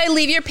 everybody,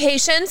 leave your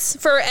patience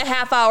for a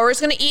half hour. We're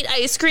just going to eat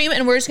ice cream,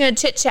 and we're just going to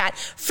chit chat.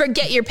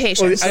 Forget your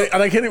patience.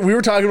 We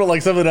were talking about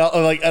like something else,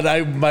 and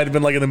I might have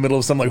been like in the middle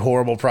of some like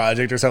horrible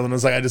project or something.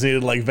 It's like I just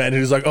needed like vent.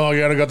 He's like, "Oh,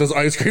 yeah, I got this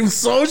ice cream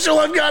social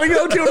I've got to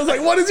go to." I was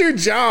like, "What is your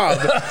job?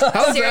 How's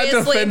that Seriously?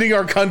 defending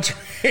our country?"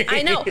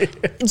 I know.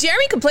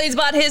 Jeremy complains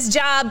about his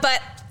job,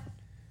 but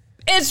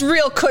it's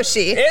real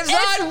cushy. It's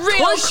not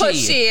real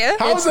cushy.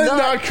 How is It's it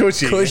not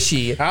cushy?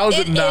 cushy. How is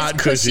it It is not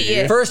cushy?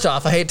 cushy. First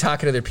off, I hate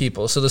talking to other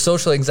people. So the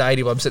social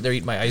anxiety while I'm sitting there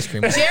eating my ice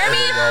cream. Jeremy,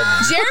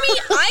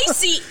 I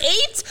see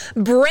 8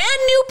 brand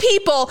new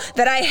people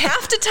that I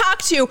have to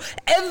talk to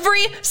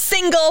every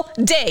single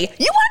day.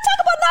 You want to talk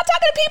about not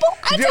talking to people?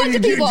 I talk to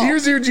people.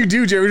 Here's what you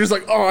do, Jerry. You're just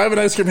like, "Oh, I have an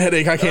ice cream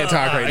headache. I can't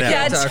talk right now."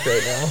 Yeah, talk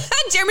right now.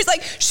 And Jeremy's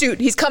like, shoot,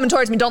 he's coming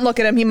towards me. Don't look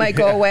at him. He might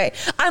go away.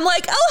 I'm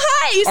like, oh,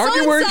 hi, Aren't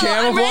you wearing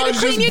so-and-so. I'm ready to camouflage?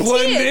 clean Just your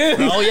blend teeth.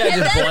 in. Oh yeah,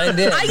 And just then blend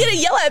in. I get to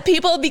yell at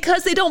people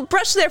because they don't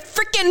brush their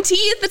freaking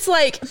teeth. It's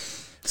like,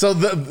 So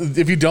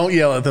if you don't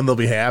yell at them, they'll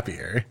be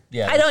happier.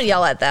 Yeah. I don't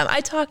yell at them.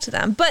 I talk to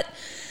them. But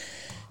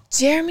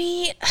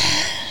Jeremy,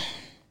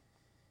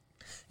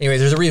 Anyways,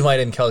 there's a reason why I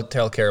didn't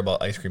tell Kara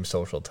about ice cream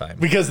social time.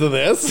 Because of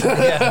this?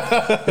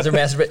 Because they're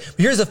massive. But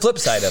here's the flip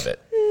side of it.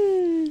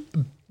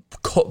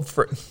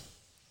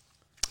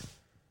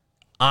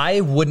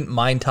 I wouldn't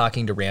mind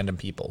talking to random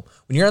people.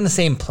 When you're on the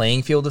same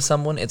playing field as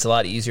someone, it's a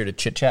lot easier to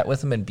chit chat with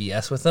them and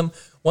BS with them.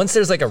 Once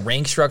there's like a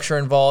rank structure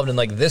involved and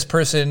like this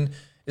person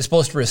is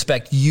supposed to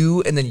respect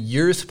you and then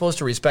you're supposed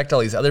to respect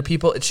all these other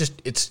people,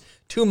 it's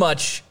too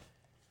much.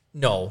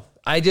 No,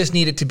 I just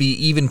need it to be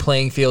even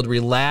playing field,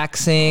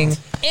 relaxing.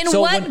 in So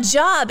what when-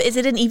 job is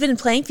it an even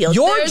playing field?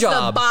 Your there's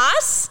job. the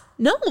boss?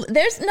 No,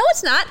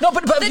 it's not. No,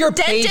 but the your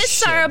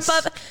dentists are patience.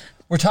 above.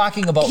 We're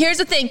talking about. Here's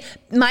the thing.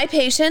 My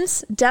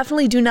patients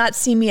definitely do not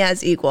see me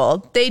as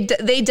equal. They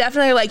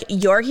definitely are like,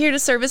 you're here to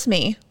service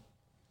me.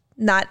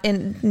 Not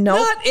in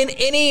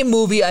any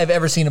movie I've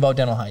ever seen about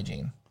dental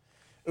hygiene.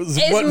 Is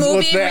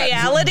movie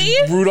reality?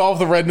 Rudolph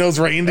the Red-Nosed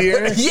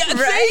Reindeer? Yeah,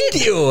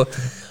 thank you.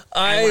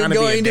 I'm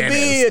going to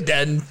be a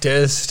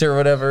dentist or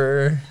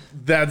whatever.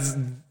 That's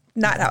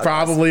not how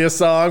probably a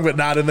song, but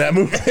not in that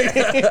movie.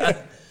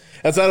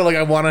 That sounded like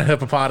I want a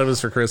hippopotamus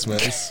for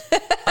Christmas.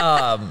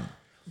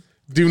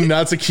 Do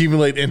nuts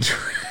accumulate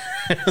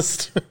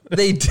interest?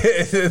 They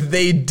do.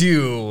 They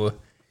do.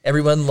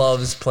 Everyone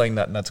loves playing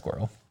nut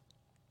squirrel.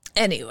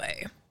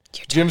 Anyway.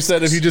 Jim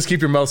said if you just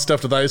keep your mouth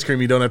stuffed with ice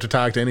cream, you don't have to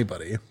talk to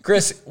anybody.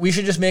 Chris, we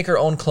should just make our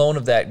own clone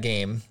of that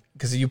game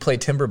because you play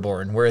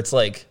Timberborn, where it's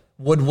like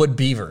wood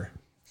beaver.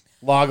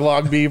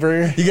 Log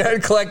beaver. You got to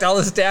collect all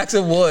the stacks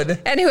of wood.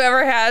 And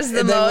whoever has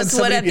the most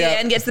wood at the yeah.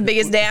 end gets the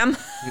biggest dam.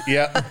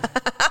 Yeah.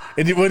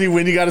 And when you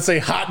win, you got to say,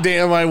 hot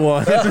damn, I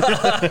won.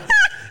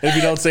 If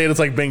you don't say it, it's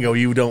like bingo,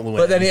 you don't win.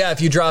 But then, yeah,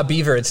 if you draw a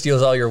beaver, it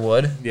steals all your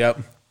wood. Yep.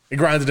 It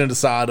grinds it into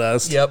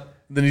sawdust. Yep.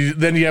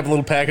 Then you have a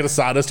little packet of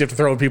sawdust you have to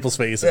throw in people's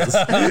faces. Or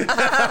you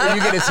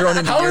get it thrown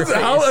into your face.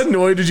 How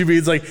annoyed would you be?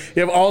 It's like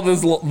you have all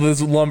this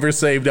lumber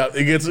saved up.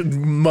 It gets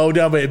mowed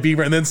down by a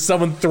beaver, and then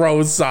someone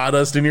throws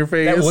sawdust in your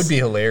face. That would be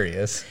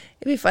hilarious.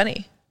 It'd be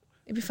funny.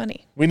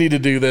 We need to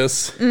do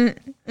this.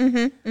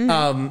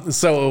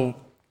 So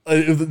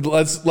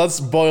let's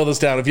boil this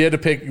down. If you had to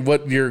pick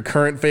what your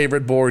current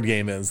favorite board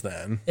game is,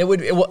 then it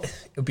would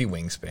be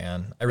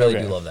Wingspan. I really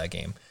do love that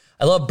game.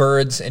 I love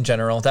birds in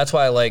general. That's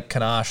why I like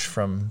Kanash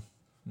from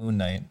Moon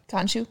Knight.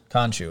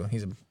 Khonshu.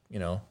 He's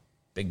a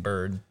big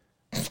bird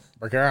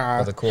with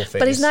a cool face.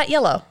 But he's not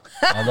yellow.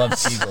 I love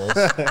seagulls.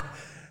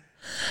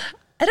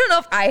 I don't know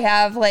if I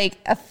have like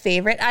a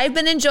favorite. I've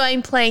been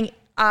enjoying playing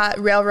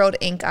Railroad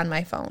Inc. on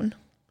my phone.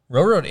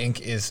 Railroad Inc.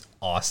 is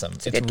awesome.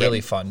 It's really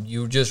game. fun.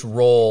 You just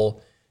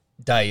roll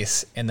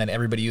dice, and then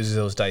everybody uses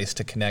those dice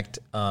to connect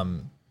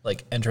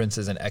like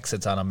entrances and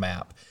exits on a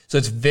map. So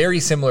it's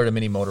very similar to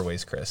Mini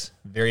Motorways, Chris.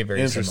 Very,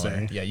 very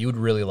similar. Yeah, you would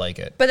really like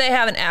it. But they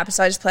have an app,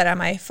 so I just play it on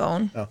my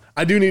phone. Oh,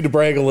 I do need to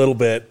brag a little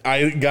bit.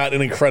 I got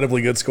an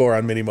incredibly good score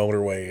on Mini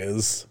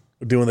Motorways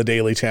doing the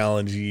daily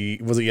challenge.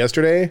 Was it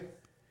yesterday?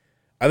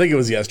 I think it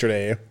was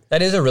yesterday.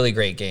 That is a really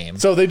great game.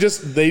 So they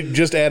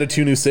just added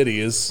 2 new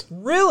cities.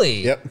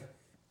 Really? Yep.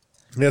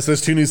 Yes,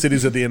 there's 2 new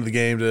cities at the end of the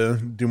game to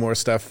do more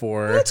stuff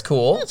for. That's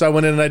cool. So I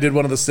went in and I did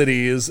one of the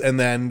cities, and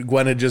then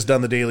Gwen had just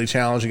done the daily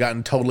challenge and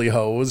gotten totally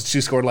hosed.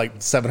 She scored like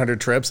 700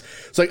 trips.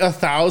 It's like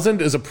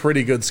 1,000 is a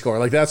pretty good score.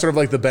 Like that's sort of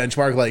like the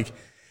benchmark. Like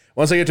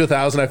once I get to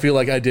 1,000, I feel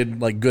like I did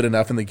like good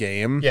enough in the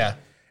game. Yeah.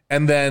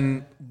 And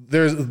then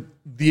there's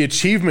the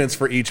achievements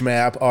for each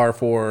map are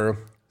for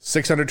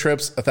 600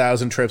 trips,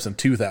 1,000 trips, and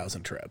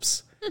 2,000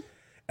 trips.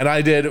 And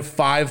I did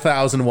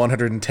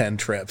 5,110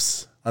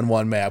 trips on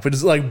one map, which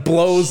is like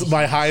blows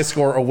my high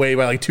score away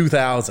by like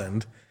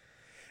 2,000.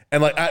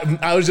 And like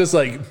I was just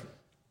like,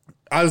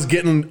 I was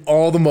getting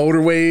all the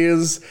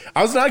motorways.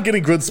 I was not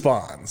getting good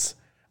spawns.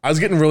 I was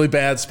getting really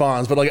bad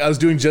spawns, but like I was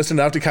doing just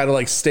enough to kind of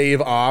like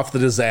stave off the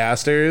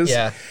disasters.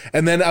 Yeah.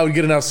 And then I would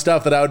get enough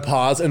stuff that I would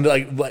pause and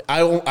like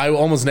I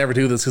almost never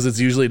do this because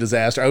it's usually a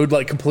disaster. I would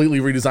like completely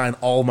redesign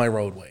all my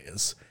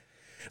roadways.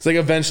 It's like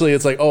eventually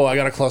it's like, oh, I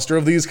got a cluster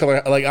of these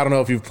color. Like I don't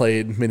know if you've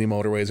played Mini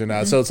Motorways or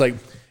not. Mm-hmm. So it's like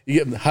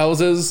you get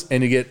houses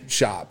and you get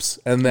shops,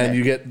 and then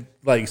you get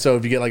like, so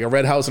if you get like a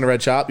red house and a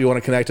red shop, you want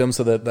to connect them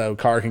so that the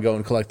car can go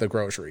and collect the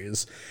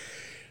groceries.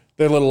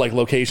 They're little like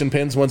location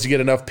pins. Once you get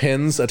enough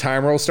pins, a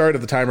timer will start.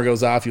 If the timer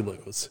goes off, you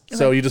lose. Okay.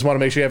 So you just want to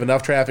make sure you have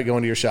enough traffic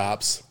going to your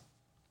shops,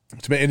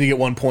 and you get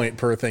 1 point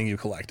per thing you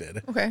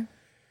collected. Okay.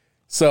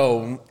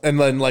 So, and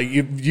then like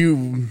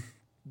you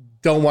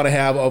don't want to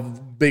have a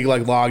big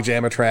like log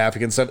jam of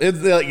traffic and stuff.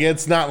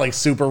 It's not like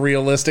super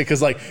realistic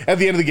because like at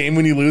the end of the game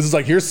when you lose, it's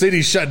like your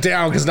city's shut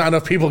down because not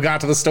enough people got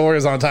to the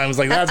stores on time. It's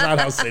like that's not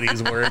how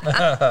cities work.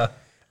 But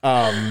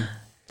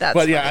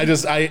yeah,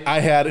 funny. I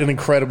had an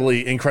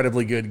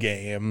incredibly good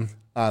game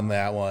on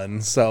that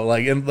one. So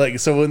like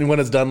so when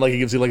it's done, like it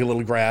gives you like a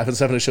little graph and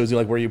stuff, and it shows you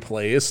like where you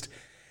placed.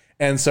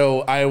 And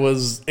so I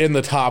was in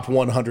the top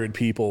 100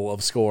 people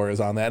of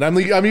scores on that.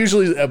 And I'm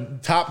usually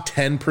top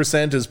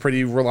 10% is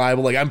pretty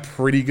reliable. Like I'm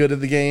pretty good at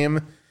the game.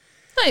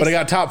 Nice. But I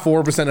got top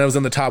 4% and I was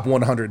in the top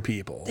 100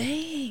 people.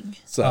 Dang.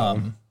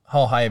 So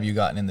how high have you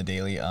gotten in the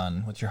daily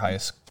on what's your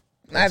highest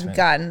placement? I've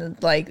gotten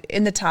like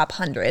in the top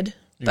 100.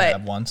 You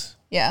have once?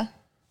 Yeah.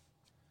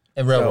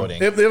 And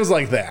railroading. So it was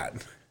like that.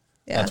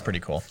 Yeah. That's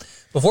pretty cool.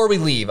 Before we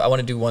leave, I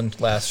want to do one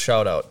last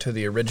shout out to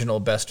the original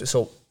best.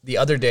 So the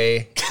other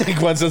day,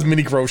 Gwen says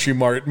Mini Grocery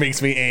Mart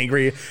makes me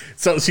angry.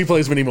 So she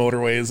plays Mini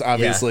Motorways,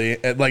 obviously. Yeah.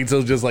 And like,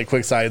 so just like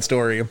quick side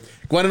story.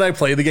 Gwen and I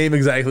play the game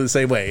exactly the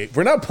same way.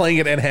 We're not playing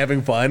it and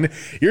having fun.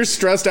 You're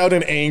stressed out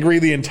and angry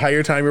the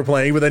entire time you're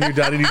playing, but then you're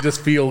done and you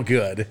just feel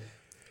good.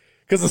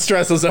 Because the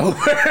stress was over.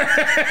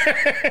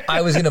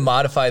 I was going to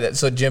modify that.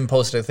 So Jim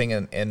posted a thing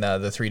in the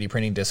 3D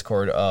printing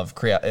Discord of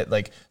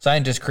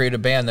scientists create a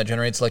band that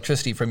generates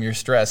electricity from your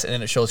stress, and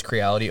then it shows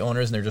Creality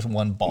owners, and they're just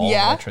one ball of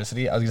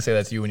electricity. I was going to say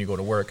that's you when you go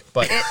to work,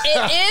 but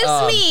it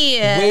is me.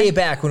 Way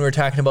back when we were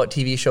talking about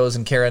TV shows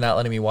and Kara not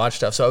letting me watch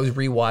stuff, so I was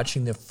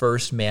rewatching the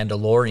first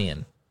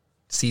Mandalorian,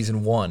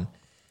 season 1.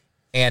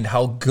 And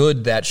how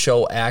good that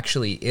show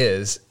actually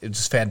is.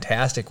 It's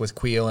fantastic with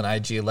Queel and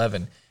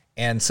IG-11.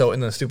 And so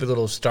in the stupid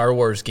little Star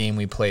Wars game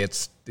we play,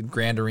 it's the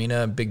Grand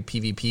Arena, big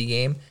PvP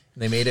game.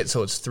 And they made it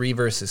so it's 3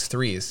 versus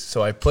 3s.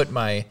 So I put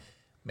my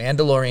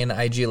Mandalorian,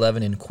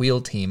 IG-11, and Queel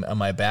team on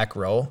my back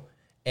row.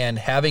 And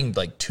having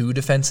like 2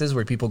 defenses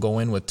where people go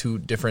in with 2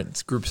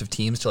 different groups of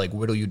teams to like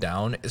whittle you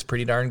down is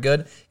pretty darn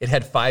good. It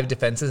had 5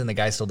 defenses and the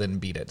guy still didn't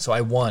beat it. So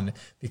I won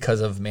because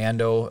of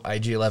Mando,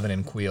 IG-11,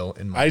 and Queel.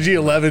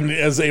 IG-11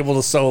 is able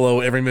to solo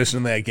every mission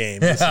in that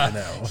game. Just so you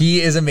know. He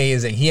is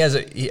amazing.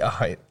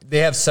 They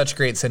have such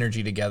great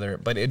synergy together,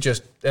 but it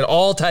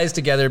all ties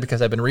together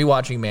because I've been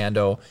rewatching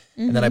Mando,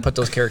 and then I put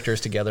those characters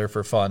together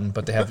for fun,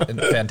 but they have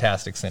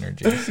fantastic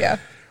synergies. Yeah.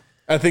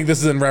 I think this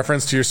is in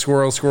reference to your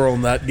Squirrel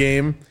Nut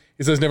game.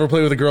 He says, never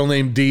play with a girl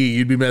named D.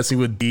 You'd be messing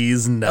with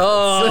D's nuts.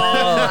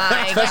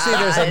 Oh, especially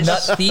there's a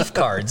nut thief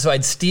card, so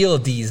I'd steal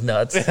D's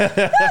nuts. And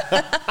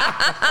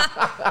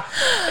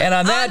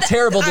on that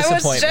terrible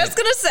disappointment. I was just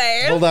going to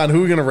say. Hold on, who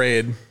are we going to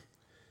raid?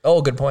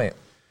 Oh, good point.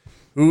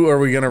 Who are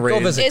we going to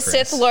raid? Is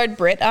Sith Lord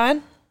Brit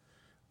on?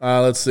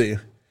 Let's see.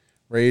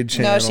 Raid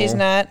channel. No, she's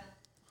not.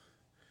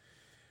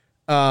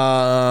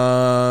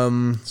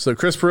 So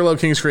Chris Perillo,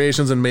 King's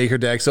Creations, and Maker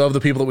Deck. So of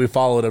the people that we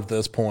followed at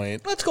this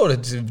point. Let's go to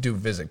do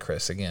visit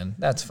Chris again.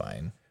 That's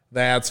fine.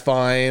 That's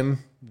fine.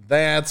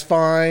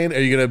 Are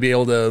you going to be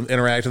able to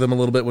interact with them a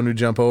little bit when we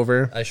jump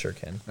over? I sure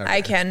can. Okay.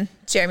 I can.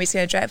 Jeremy's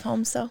going to drive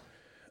home, so.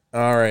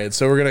 All right,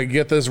 so we're going to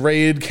get this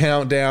raid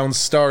countdown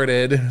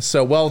started.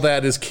 So while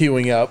that is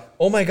queuing up.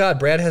 Oh my God,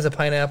 Brad has a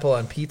pineapple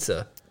on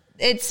pizza.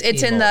 It's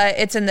in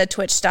the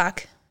Twitch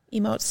stock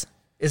emotes.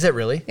 Is it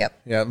really? Yep.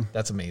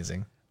 That's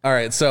amazing. All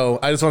right, so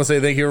I just want to say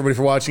thank you, everybody,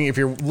 for watching. If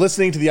you're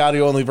listening to the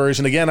audio-only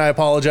version, again, I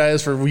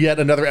apologize for yet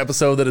another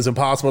episode that is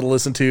impossible to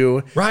listen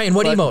to. Ryan,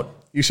 what emote?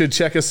 You should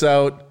check us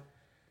out.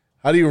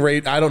 How do you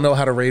raid? I don't know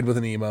how to raid with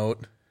an emote.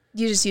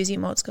 You just use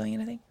emotes going in,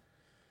 I think.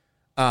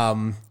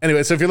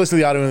 Anyway, so if you're listening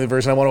to the audio-only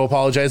version, I want to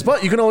apologize,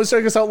 but you can always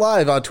check us out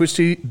live on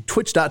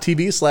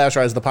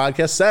twitch.tv/Rise of the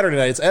Podcast, Saturday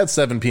nights at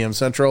 7 p.m.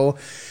 Central.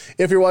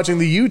 If you're watching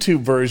the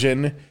YouTube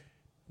version,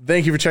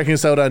 thank you for checking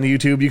us out on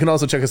YouTube. You can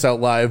also check us out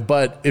live,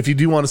 but if you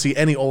do want to see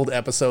any old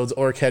episodes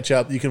or catch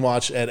up, you can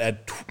watch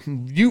at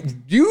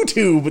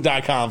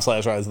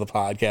youtube.com/Rise of the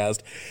Podcast.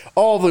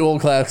 All the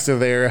old classics are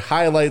there.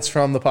 Highlights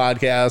from the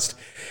podcast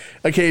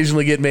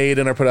occasionally get made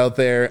and are put out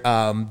there.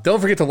 Don't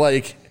forget to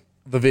like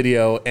the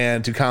video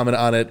and to comment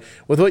on it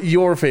with what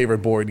your favorite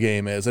board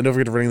game is. And don't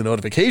forget to ring the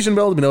notification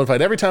bell to be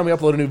notified every time we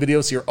upload a new video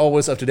so you're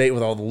always up to date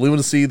with all the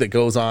lunacy that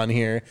goes on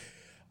here.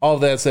 All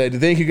of that said,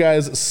 thank you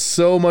guys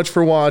so much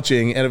for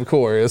watching. And of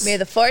course, may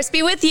the force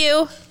be with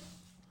you.